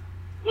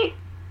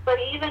 But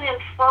even in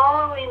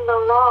following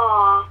the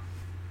law,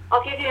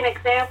 I'll give you an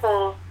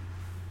example.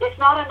 It's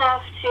not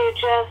enough to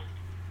just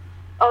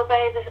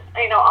obey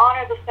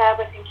honor the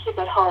Sabbath and keep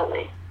it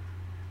holy.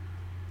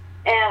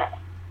 And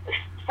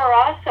for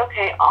us,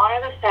 okay,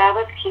 honor the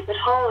Sabbath, keep it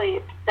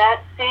holy.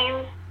 That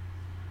seems,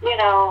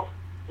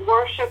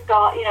 worship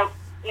God.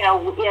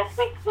 Yes,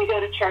 we go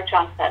to church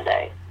on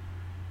Sunday,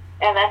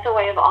 and that's a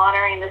way of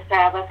honoring the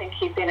Sabbath and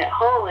keeping it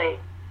holy.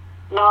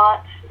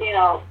 Not, we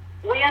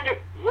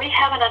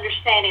have an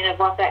understanding of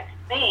what that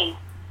means.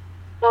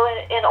 Well,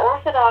 in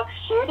Orthodox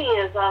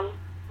Judaism,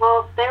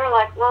 they were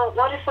like,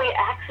 what if we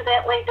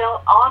accidentally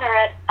don't honor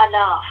it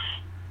enough?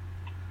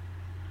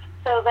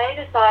 So they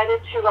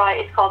decided to write,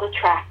 it's called a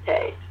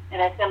tractate,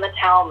 and it's in the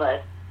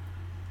Talmud.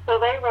 So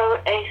they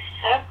wrote a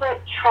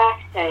separate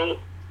tractate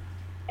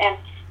and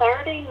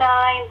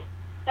 39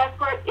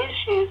 separate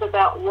issues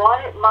about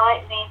what it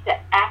might mean to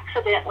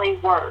accidentally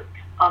work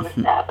on the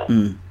Sabbath.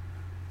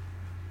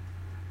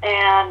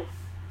 And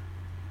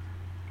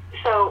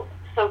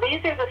so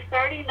these are the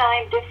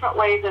 39 different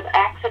ways of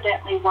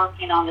accidentally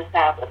working on the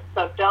Sabbath.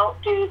 So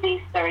don't do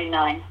these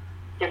 39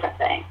 different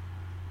things.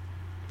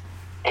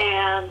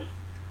 And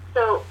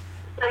so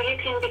you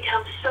can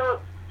become so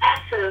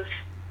obsessive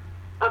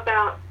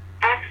about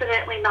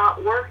accidentally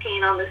not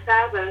working on the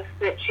Sabbath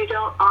that you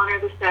don't honor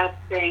the Sabbath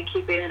day and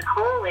keeping it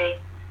holy,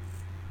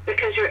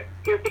 because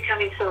you're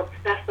becoming so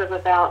obsessive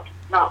about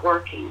not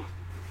working.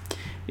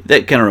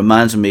 That kind of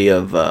reminds me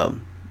of,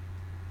 and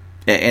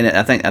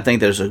I think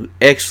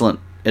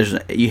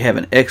you have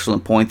an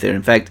excellent point there.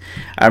 In fact,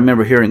 I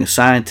remember hearing a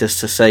scientist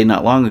to say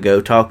not long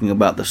ago, talking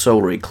about the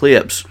solar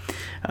eclipse,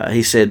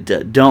 he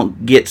said,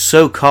 don't get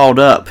so caught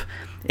up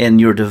in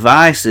your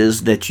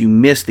devices that you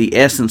miss the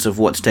essence of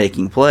what's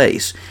taking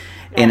place.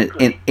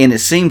 Exactly. And it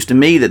seems to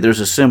me that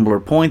there's a similar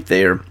point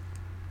there,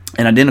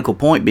 an identical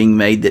point being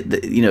made,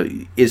 that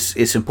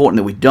it's important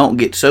that we don't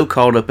get so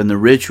caught up in the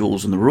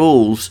rituals and the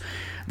rules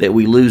that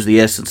we lose the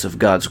essence of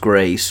God's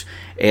grace,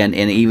 and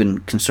even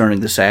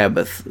concerning the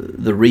Sabbath,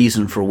 the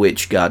reason for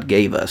which God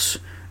gave us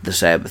the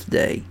Sabbath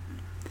day.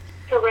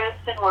 To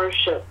rest and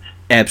worship.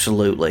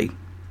 Absolutely.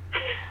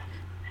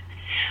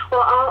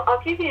 Well,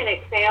 I'll give you an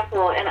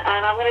example, and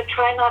I'm going to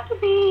try not to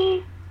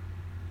be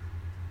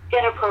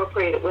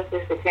inappropriate with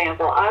this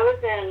example. I was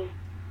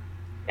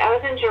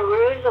in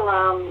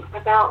Jerusalem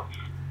about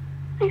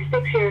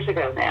 6 years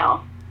ago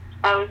now.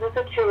 I was with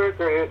a tour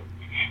group,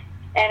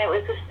 and it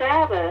was a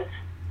Sabbath,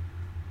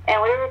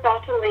 and we were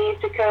about to leave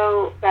to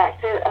go back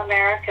to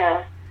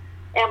America.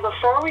 And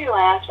before we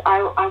left,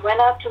 I went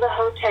up to the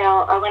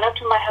hotel. I went up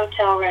to my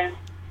hotel room,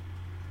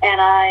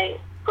 and I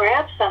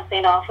grabbed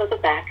something off of the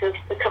back of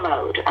the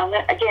commode. I'm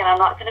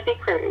not going to be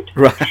crude.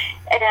 Right.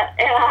 And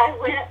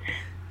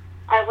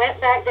I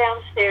went back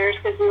downstairs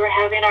because we were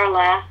having our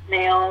last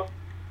meal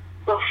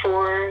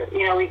before,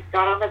 we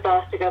got on the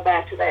bus to go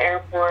back to the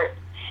airport.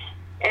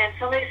 And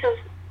somebody says,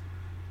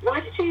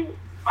 why'd you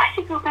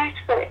go back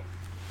to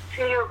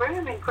your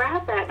room and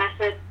grab that? And I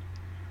said,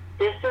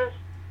 this is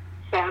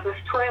Sabbath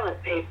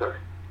toilet paper.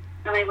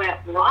 And they went,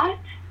 what?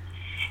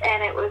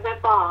 And it was a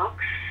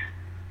box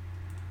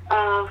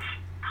of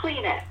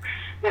Kleenex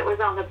that was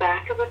on the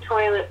back of the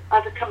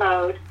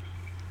commode.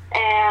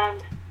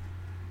 And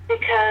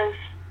because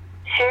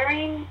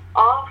tearing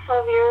off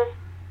of your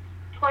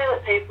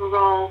toilet paper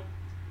roll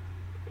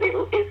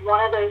is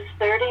one of those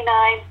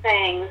 39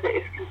 things that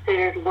is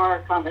considered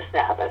work on the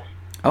Sabbath.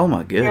 Oh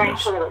my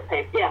goodness. Tearing toilet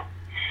paper, yeah.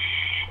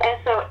 And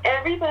so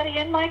everybody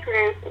in my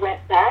group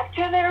went back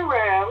to their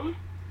room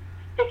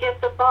to get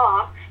the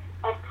box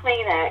of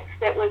Kleenex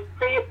that was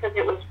because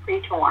it was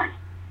pre-torn.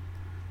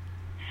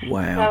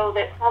 Wow. So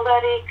that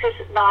somebody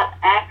could not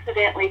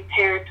accidentally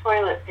tear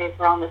toilet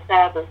paper on the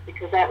Sabbath,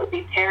 because that would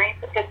be tearing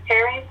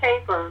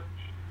paper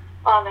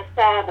on the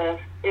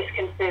Sabbath is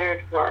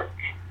considered work.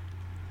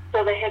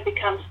 So they had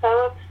become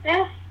so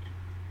obsessed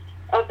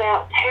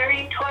about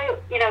tearing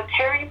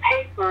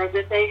paper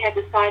that they had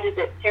decided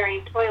that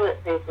tearing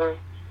toilet paper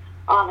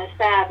on the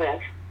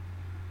Sabbath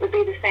would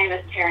be the same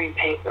as tearing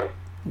paper.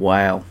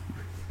 Wow.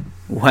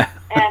 Wow.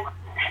 And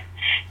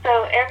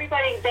So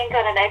everybody then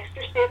got an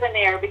extra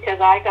souvenir because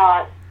I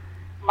got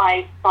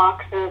my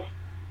box of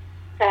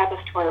Sabbath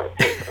toilet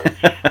paper.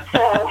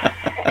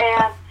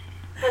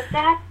 But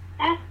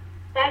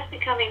that's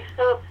becoming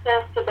so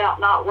obsessed about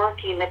not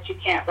working that you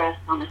can't rest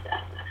on the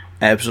Sabbath.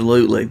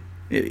 Absolutely.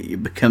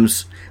 It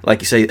becomes,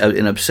 like you say,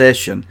 an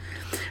obsession.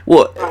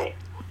 Well, right.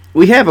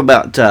 We have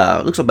about,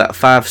 looks like about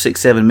 5, 6,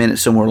 7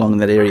 minutes somewhere along in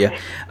that area.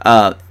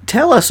 Okay.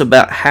 Tell us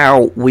about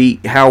how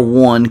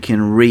one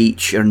can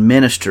reach and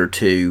minister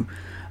to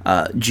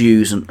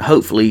Jews and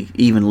hopefully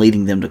even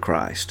leading them to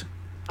Christ.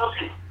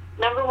 Okay.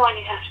 Number one,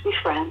 you have to be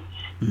friends.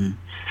 Mm-hmm.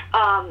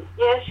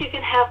 Yes, you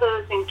can have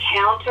those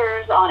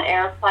encounters on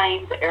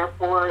airplanes,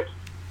 airports,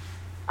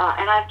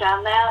 and I've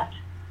done that,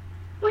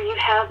 where you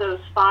have those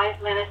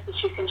 5 minutes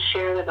that you can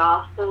share the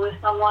gospel with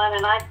someone,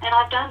 and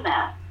I've done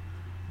that.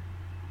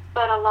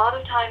 But a lot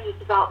of times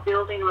it's about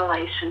building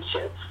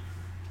relationships.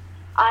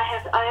 I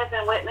have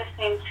been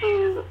witnessing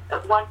to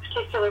one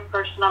particular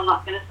person. I'm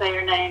not going to say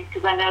her name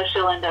because I know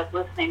she'll end up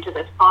listening to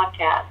this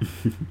podcast.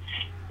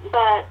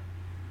 But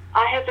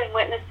I have been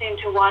witnessing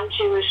to one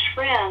Jewish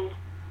friend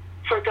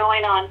for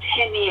going on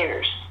 10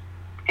 years.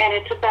 And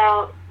it's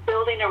about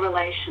building a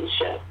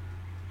relationship.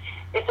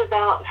 It's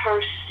about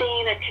her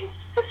seeing a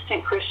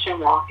consistent Christian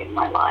walk in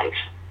my life.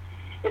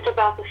 It's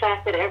about the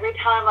fact that every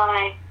time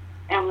I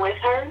am with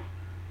her,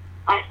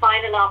 I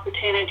find an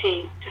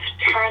opportunity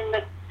to turn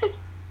the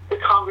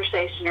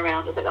conversation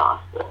around to the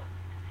gospel.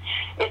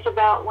 It's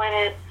about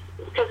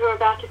because we're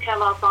about to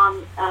come up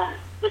on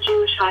the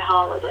Jewish high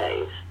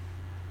holidays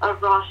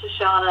of Rosh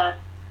Hashanah,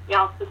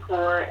 Yom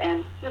Kippur,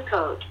 and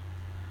Sukkot,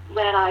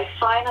 that I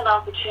find an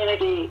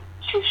opportunity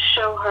to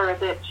show her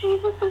that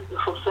Jesus is the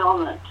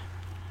fulfillment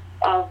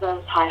of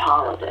those high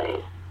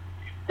holidays,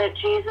 that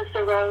Jesus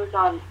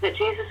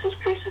was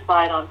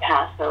crucified on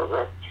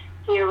Passover.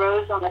 He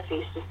arose on the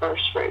Feast of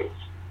First Fruits.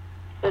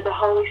 That the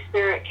Holy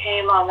Spirit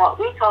came on what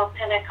we call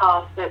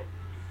Pentecost, that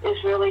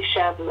is really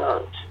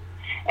Shavuot.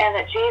 And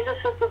that Jesus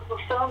is the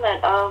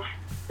fulfillment of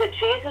that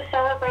Jesus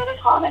celebrated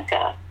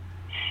Hanukkah.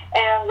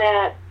 And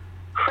that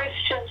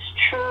Christians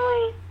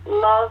truly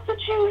love the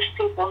Jewish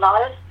people,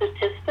 not as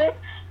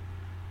statistics,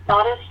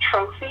 not as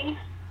trophies,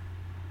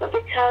 but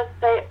because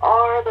they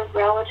are the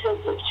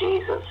relatives of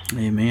Jesus.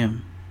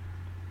 Amen.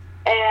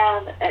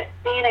 And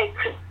being a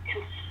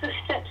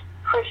consistent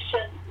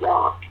Christian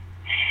walk.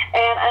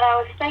 And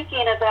I was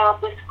thinking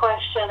about this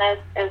question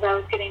as I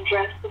was getting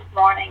dressed this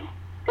morning,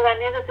 because I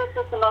knew that this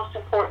is the most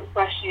important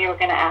question you were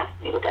going to ask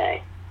me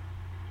today.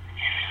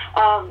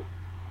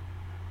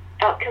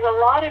 Because a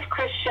lot of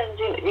Christians,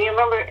 you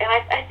remember, and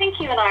I think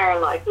you and I are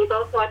alike. We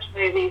both watch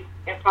movies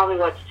and probably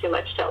watch too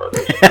much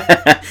television.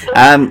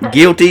 I'm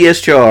guilty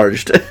as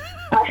charged.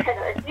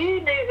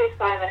 You knew who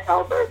Simon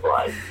Helberg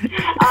was.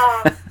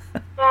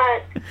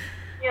 But,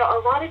 a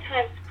lot of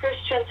times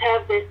Christians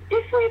have this,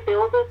 if we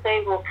build it,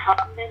 they will come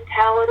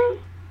mentality.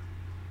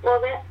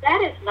 Well,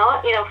 that is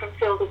not, from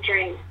Field of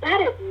Dreams. That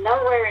is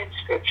nowhere in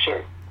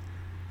Scripture.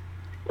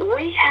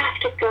 We have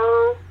to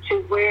go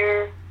to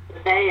where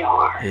they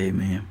are.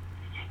 Amen.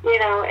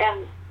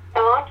 And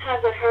a lot of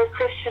times I've heard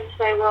Christians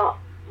say, well,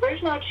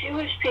 there's no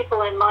Jewish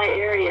people in my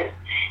area.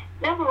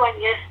 Number one,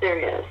 yes, there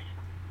is.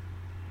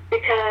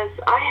 Because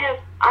I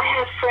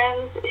have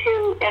friends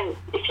who, and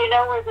if you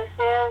know where this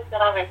is,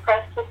 then I'm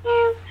impressed with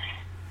you,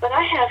 but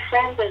I have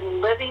friends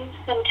in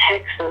Livingston,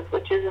 Texas,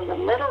 which is in the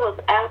middle of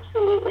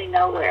absolutely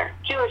nowhere,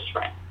 Jewish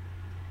friends.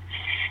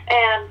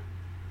 And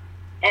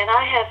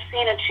I have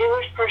seen a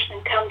Jewish person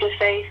come to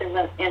faith in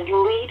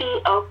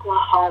Leedy,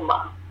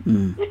 Oklahoma,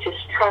 which is,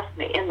 trust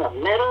me, in the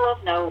middle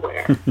of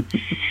nowhere.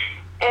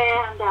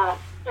 And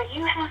so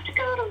you have to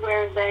go to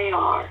where they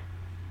are.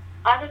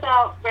 I'm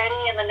about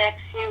ready in the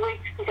next few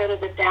weeks to go to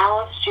the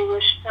Dallas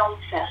Jewish Film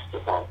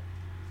Festival.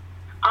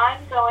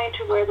 I'm going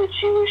to where the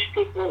Jewish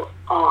people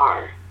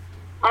are.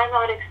 I'm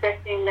not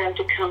expecting them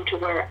to come to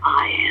where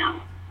I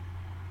am.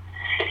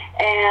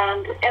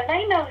 And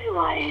they know who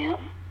I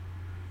am.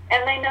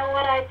 And they know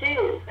what I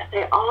do. But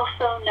they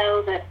also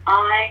know that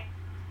I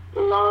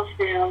love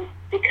them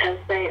because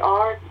they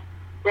are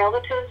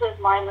relatives of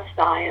my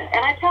Messiah.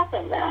 And I tell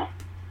them that.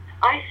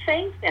 I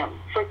thank them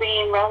for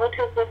being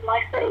relatives of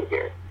my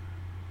Savior.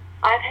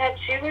 I've had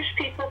Jewish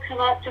people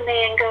come up to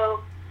me and go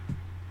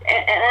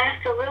and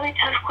ask a really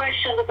tough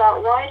question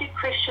about why do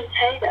Christians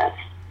hate us?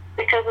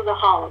 Because of the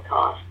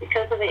Holocaust,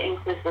 because of the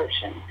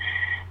Inquisition,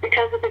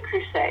 because of the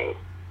Crusade.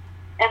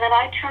 And then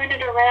I turn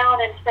it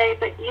around and say,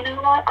 but you know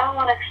what? I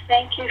want to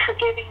thank you for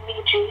giving me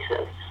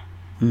Jesus.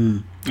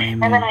 Amen.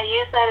 And then I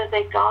use that as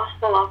a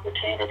gospel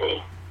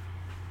opportunity.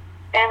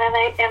 And then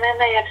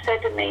they have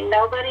said to me,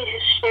 nobody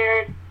has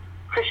shared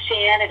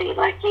Christianity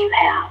like you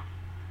have.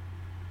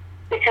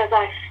 Because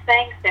I've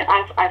thanked them.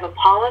 I've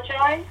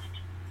apologized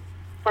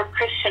for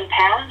Christian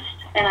past,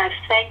 and I've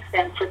thanked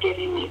them for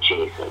giving me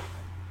Jesus.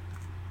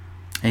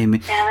 Amen.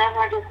 And then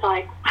they're just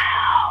like,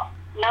 wow,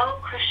 no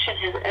Christian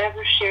has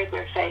ever shared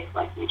their faith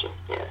like you just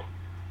did.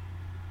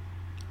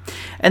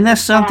 And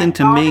that's something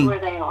to me. Where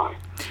they are.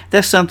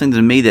 That's something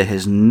to me that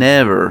has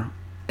never,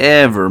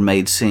 ever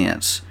made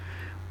sense.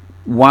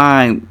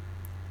 why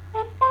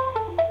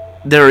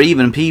there are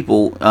even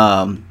people,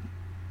 I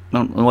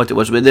don't know what it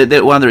was, but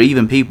why there are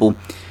even people,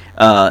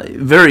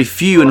 very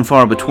few and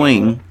far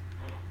between.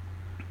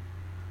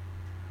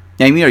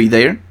 Amy, are you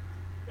there?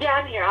 Yeah,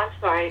 I'm here. I'm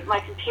sorry. My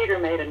computer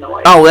made a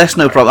noise. Oh, that's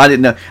no problem. I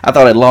didn't know. I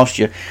thought I'd lost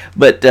you.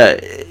 But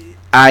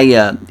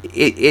I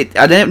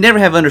never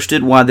have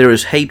understood why there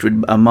is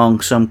hatred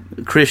among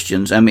some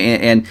Christians. I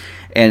mean,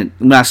 and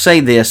when I say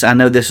this, I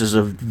know this is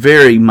a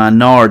very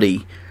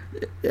minority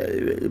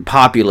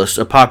populace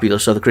of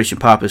the Christian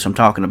populace I'm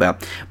talking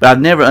about. But I've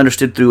never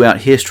understood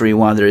throughout history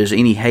why there is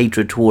any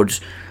hatred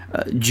towards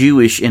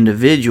Jewish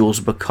individuals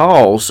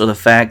because of the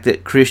fact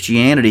that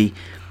Christianity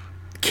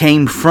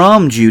came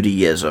from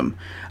Judaism.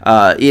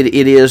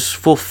 It is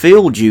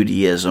fulfilled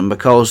Judaism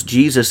because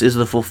Jesus is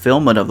the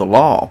fulfillment of the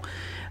law.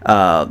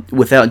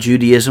 Without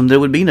Judaism, there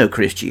would be no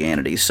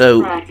Christianity.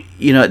 So, right.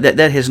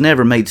 That has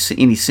never made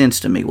any sense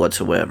to me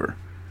whatsoever.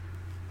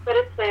 But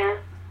it's there.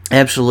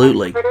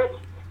 Absolutely.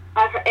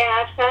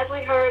 I've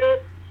sadly heard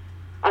it.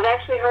 I've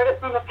actually heard it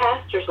from a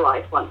pastor's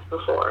wife once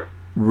before.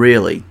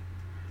 Really?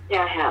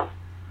 Yeah, I have.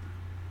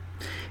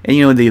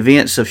 And the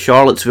events of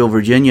Charlottesville,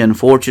 Virginia,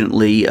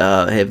 unfortunately,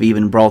 have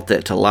even brought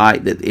that to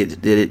light.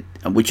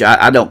 Which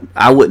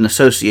I wouldn't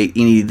associate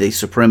any of the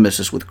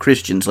supremacists with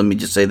Christians. Let me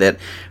just say that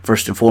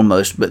first and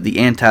foremost. But the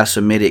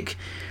anti-Semitic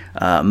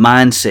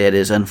mindset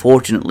is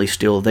unfortunately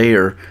still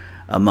there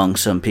among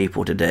some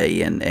people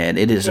today, and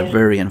it is a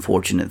very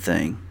unfortunate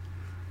thing.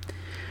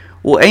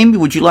 Well, Amy,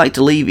 would you like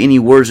to leave any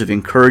words of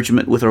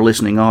encouragement with our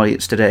listening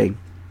audience today?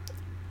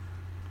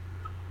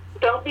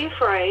 Don't be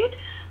afraid.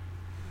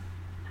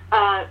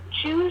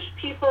 Jewish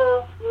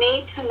people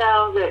need to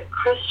know that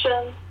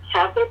Christians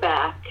have their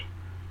back,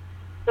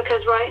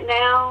 because right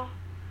now,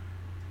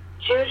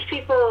 Jewish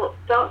people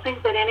don't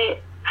think that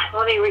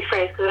let me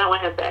rephrase because I don't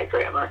want to have bad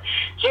grammar.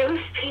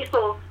 Jewish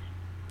people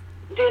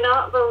do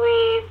not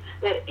believe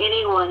that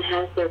anyone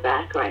has their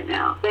back right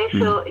now. They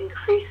feel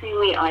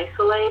increasingly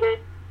isolated.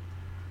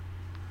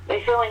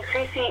 They feel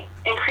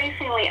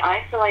increasingly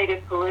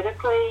isolated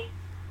politically,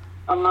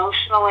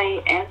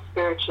 emotionally, and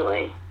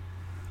spiritually.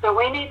 So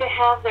we need to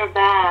have their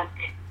back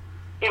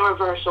in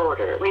reverse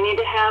order. We need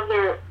to have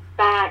their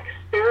back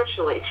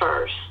spiritually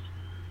first,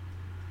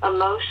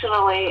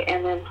 emotionally,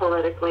 and then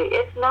politically.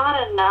 It's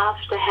not enough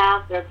to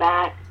have their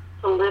back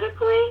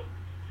politically.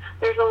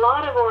 There's a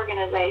lot of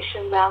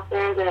organizations out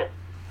there that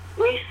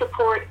we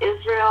support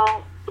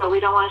Israel, but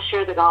we don't want to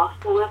share the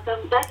gospel with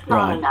them. That's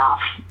not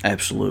enough.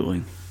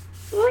 Absolutely.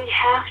 We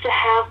have to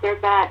have their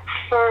back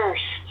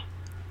first,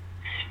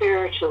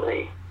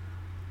 spiritually,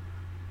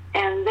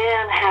 and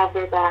then have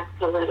their back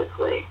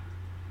politically.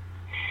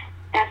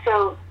 And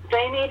so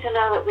they need to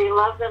know that we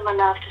love them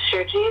enough to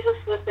share Jesus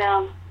with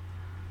them,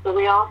 but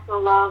we also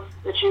love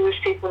the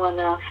Jewish people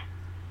enough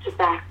to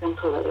back them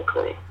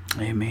politically.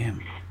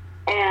 Amen.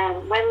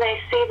 And when they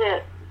see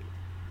that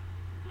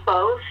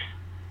both,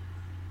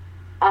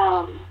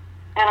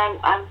 and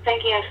I'm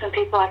thinking of some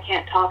people I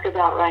can't talk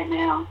about right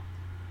now,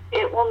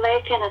 it will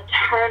make an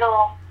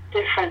eternal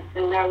difference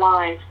in their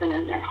lives and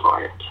in their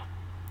heart.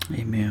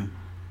 Amen.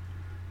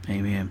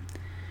 Amen.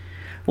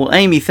 Well,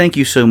 Amy, thank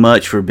you so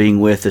much for being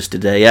with us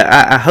today.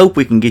 I hope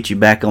we can get you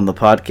back on the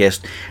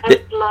podcast.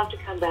 I'd love to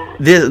come back.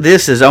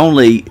 This has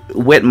only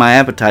whet my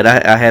appetite.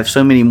 I have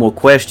so many more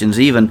questions.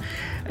 Even,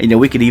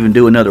 we could even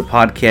do another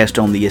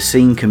podcast on the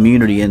Essene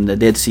community and the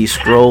Dead Sea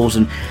Scrolls,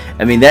 and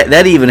I mean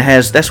that even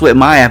that's whet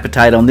my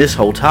appetite on this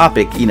whole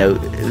topic.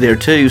 There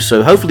too.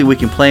 So hopefully we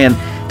can plan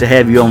to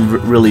have you on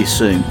really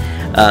soon.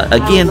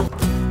 Again,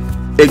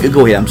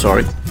 go ahead. I'm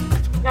sorry.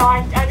 No,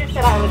 I just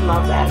said I would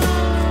love that.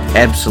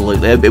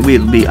 Absolutely.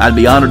 I'd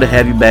be honored to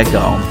have you back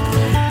on.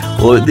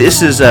 Well,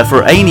 this is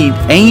for Amy.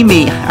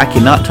 I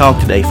cannot talk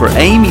today. For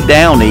Amy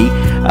Downey,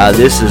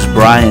 this is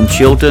Brian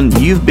Chilton.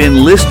 You've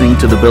been listening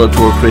to the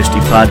Bellator Christi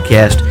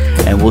podcast,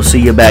 and we'll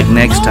see you back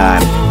next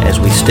time as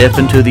we step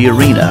into the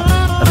arena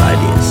of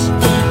ideas.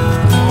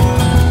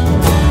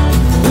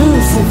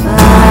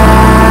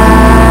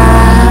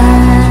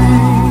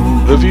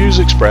 The views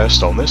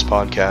expressed on this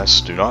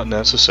podcast do not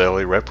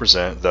necessarily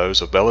represent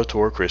those of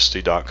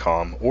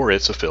BellatorChristi.com or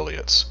its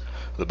affiliates.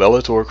 The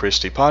Bellator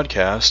Christi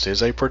podcast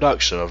is a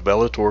production of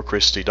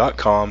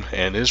BellatorChristi.com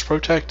and is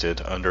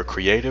protected under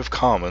Creative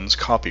Commons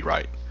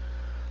copyright.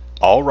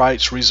 All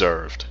rights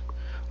reserved.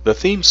 The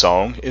theme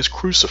song is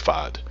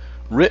Crucified,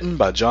 written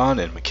by John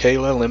and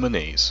Michaela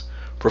Lemonese,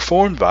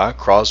 performed by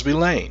Crosby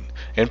Lane,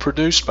 and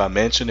produced by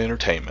Mansion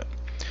Entertainment.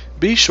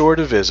 Be sure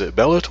to visit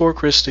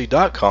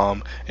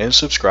BellatorChristi.com and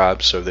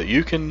subscribe so that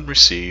you can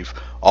receive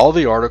all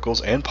the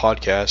articles and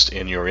podcasts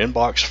in your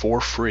inbox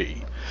for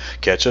free.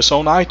 Catch us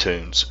on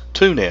iTunes,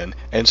 TuneIn,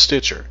 and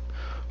Stitcher.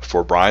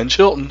 For Brian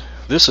Chilton,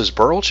 this is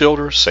Burl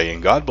Childers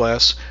saying God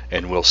bless,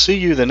 and we'll see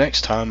you the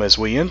next time as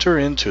we enter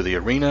into the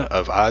arena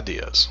of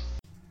ideas.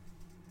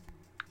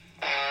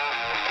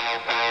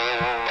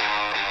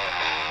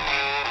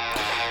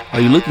 Are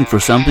you looking for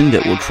something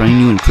that will train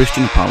you in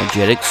Christian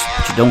apologetics,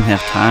 but you don't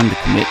have time to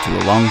commit to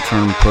a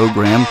long-term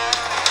program?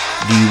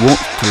 Do you want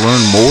to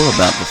learn more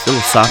about the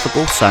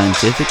philosophical,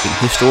 scientific, and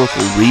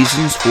historical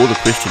reasons for the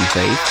Christian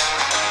faith?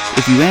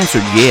 If you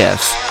answered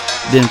yes,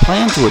 then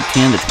plan to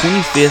attend the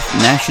 25th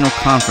National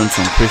Conference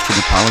on Christian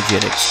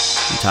Apologetics,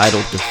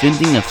 entitled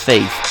Defending a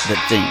Faith That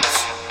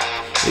Thinks.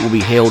 It will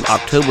be held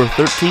October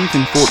 13th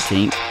and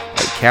 14th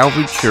at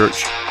Calvary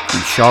Church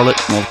in Charlotte,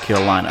 North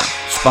Carolina,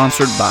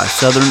 sponsored by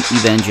Southern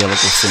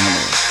Evangelical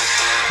Seminary.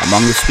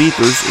 Among the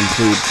speakers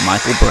include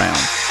Michael Brown,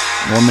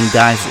 Norman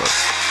Geisler,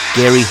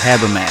 Gary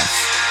Habermas,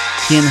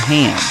 Ken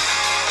Ham,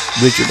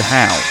 Richard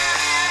Howe,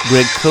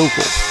 Greg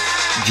Kokel,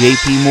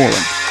 J.P.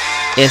 Moreland,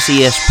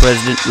 SES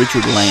President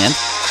Richard Land,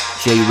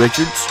 Jay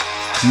Richards,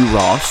 Hugh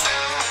Ross,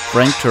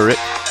 Frank Turek,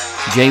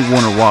 J.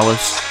 Warner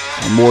Wallace,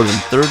 and more than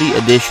 30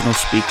 additional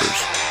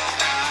speakers.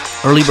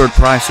 Early bird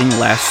pricing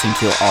lasts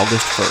until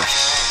August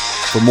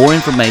 1st. For more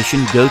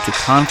information, go to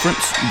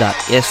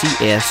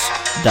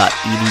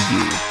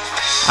conference.ses.edu.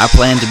 I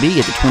plan to be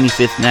at the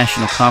 25th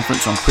National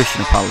Conference on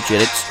Christian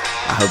Apologetics.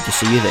 I hope to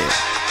see you there.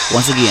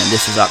 Once again,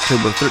 this is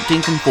October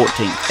 13th and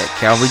 14th at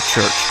Calvary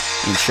Church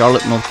in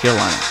Charlotte, North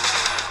Carolina.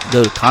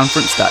 Go to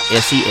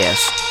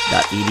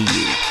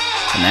conference.ses.edu.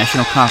 The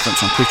National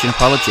Conference on Christian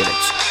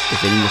Apologetics,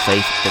 Defending the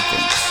Faith That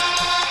Thinks.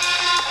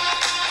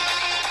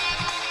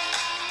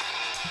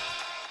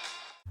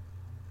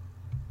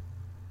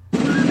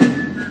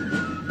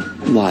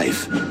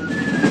 Life,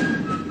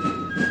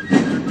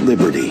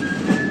 liberty,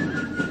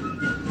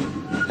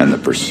 and the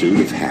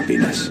pursuit of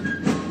happiness.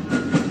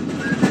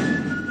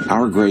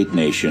 Our great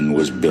nation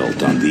was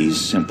built on these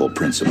simple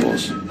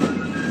principles.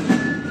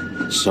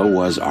 So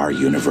was our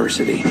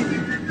university.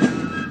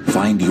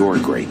 Find your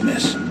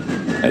greatness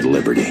at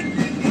Liberty.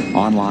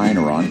 Online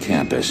or on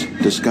campus,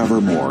 discover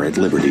more at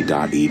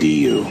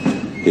liberty.edu.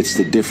 It's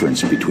the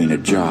difference between a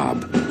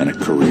job and a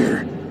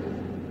career.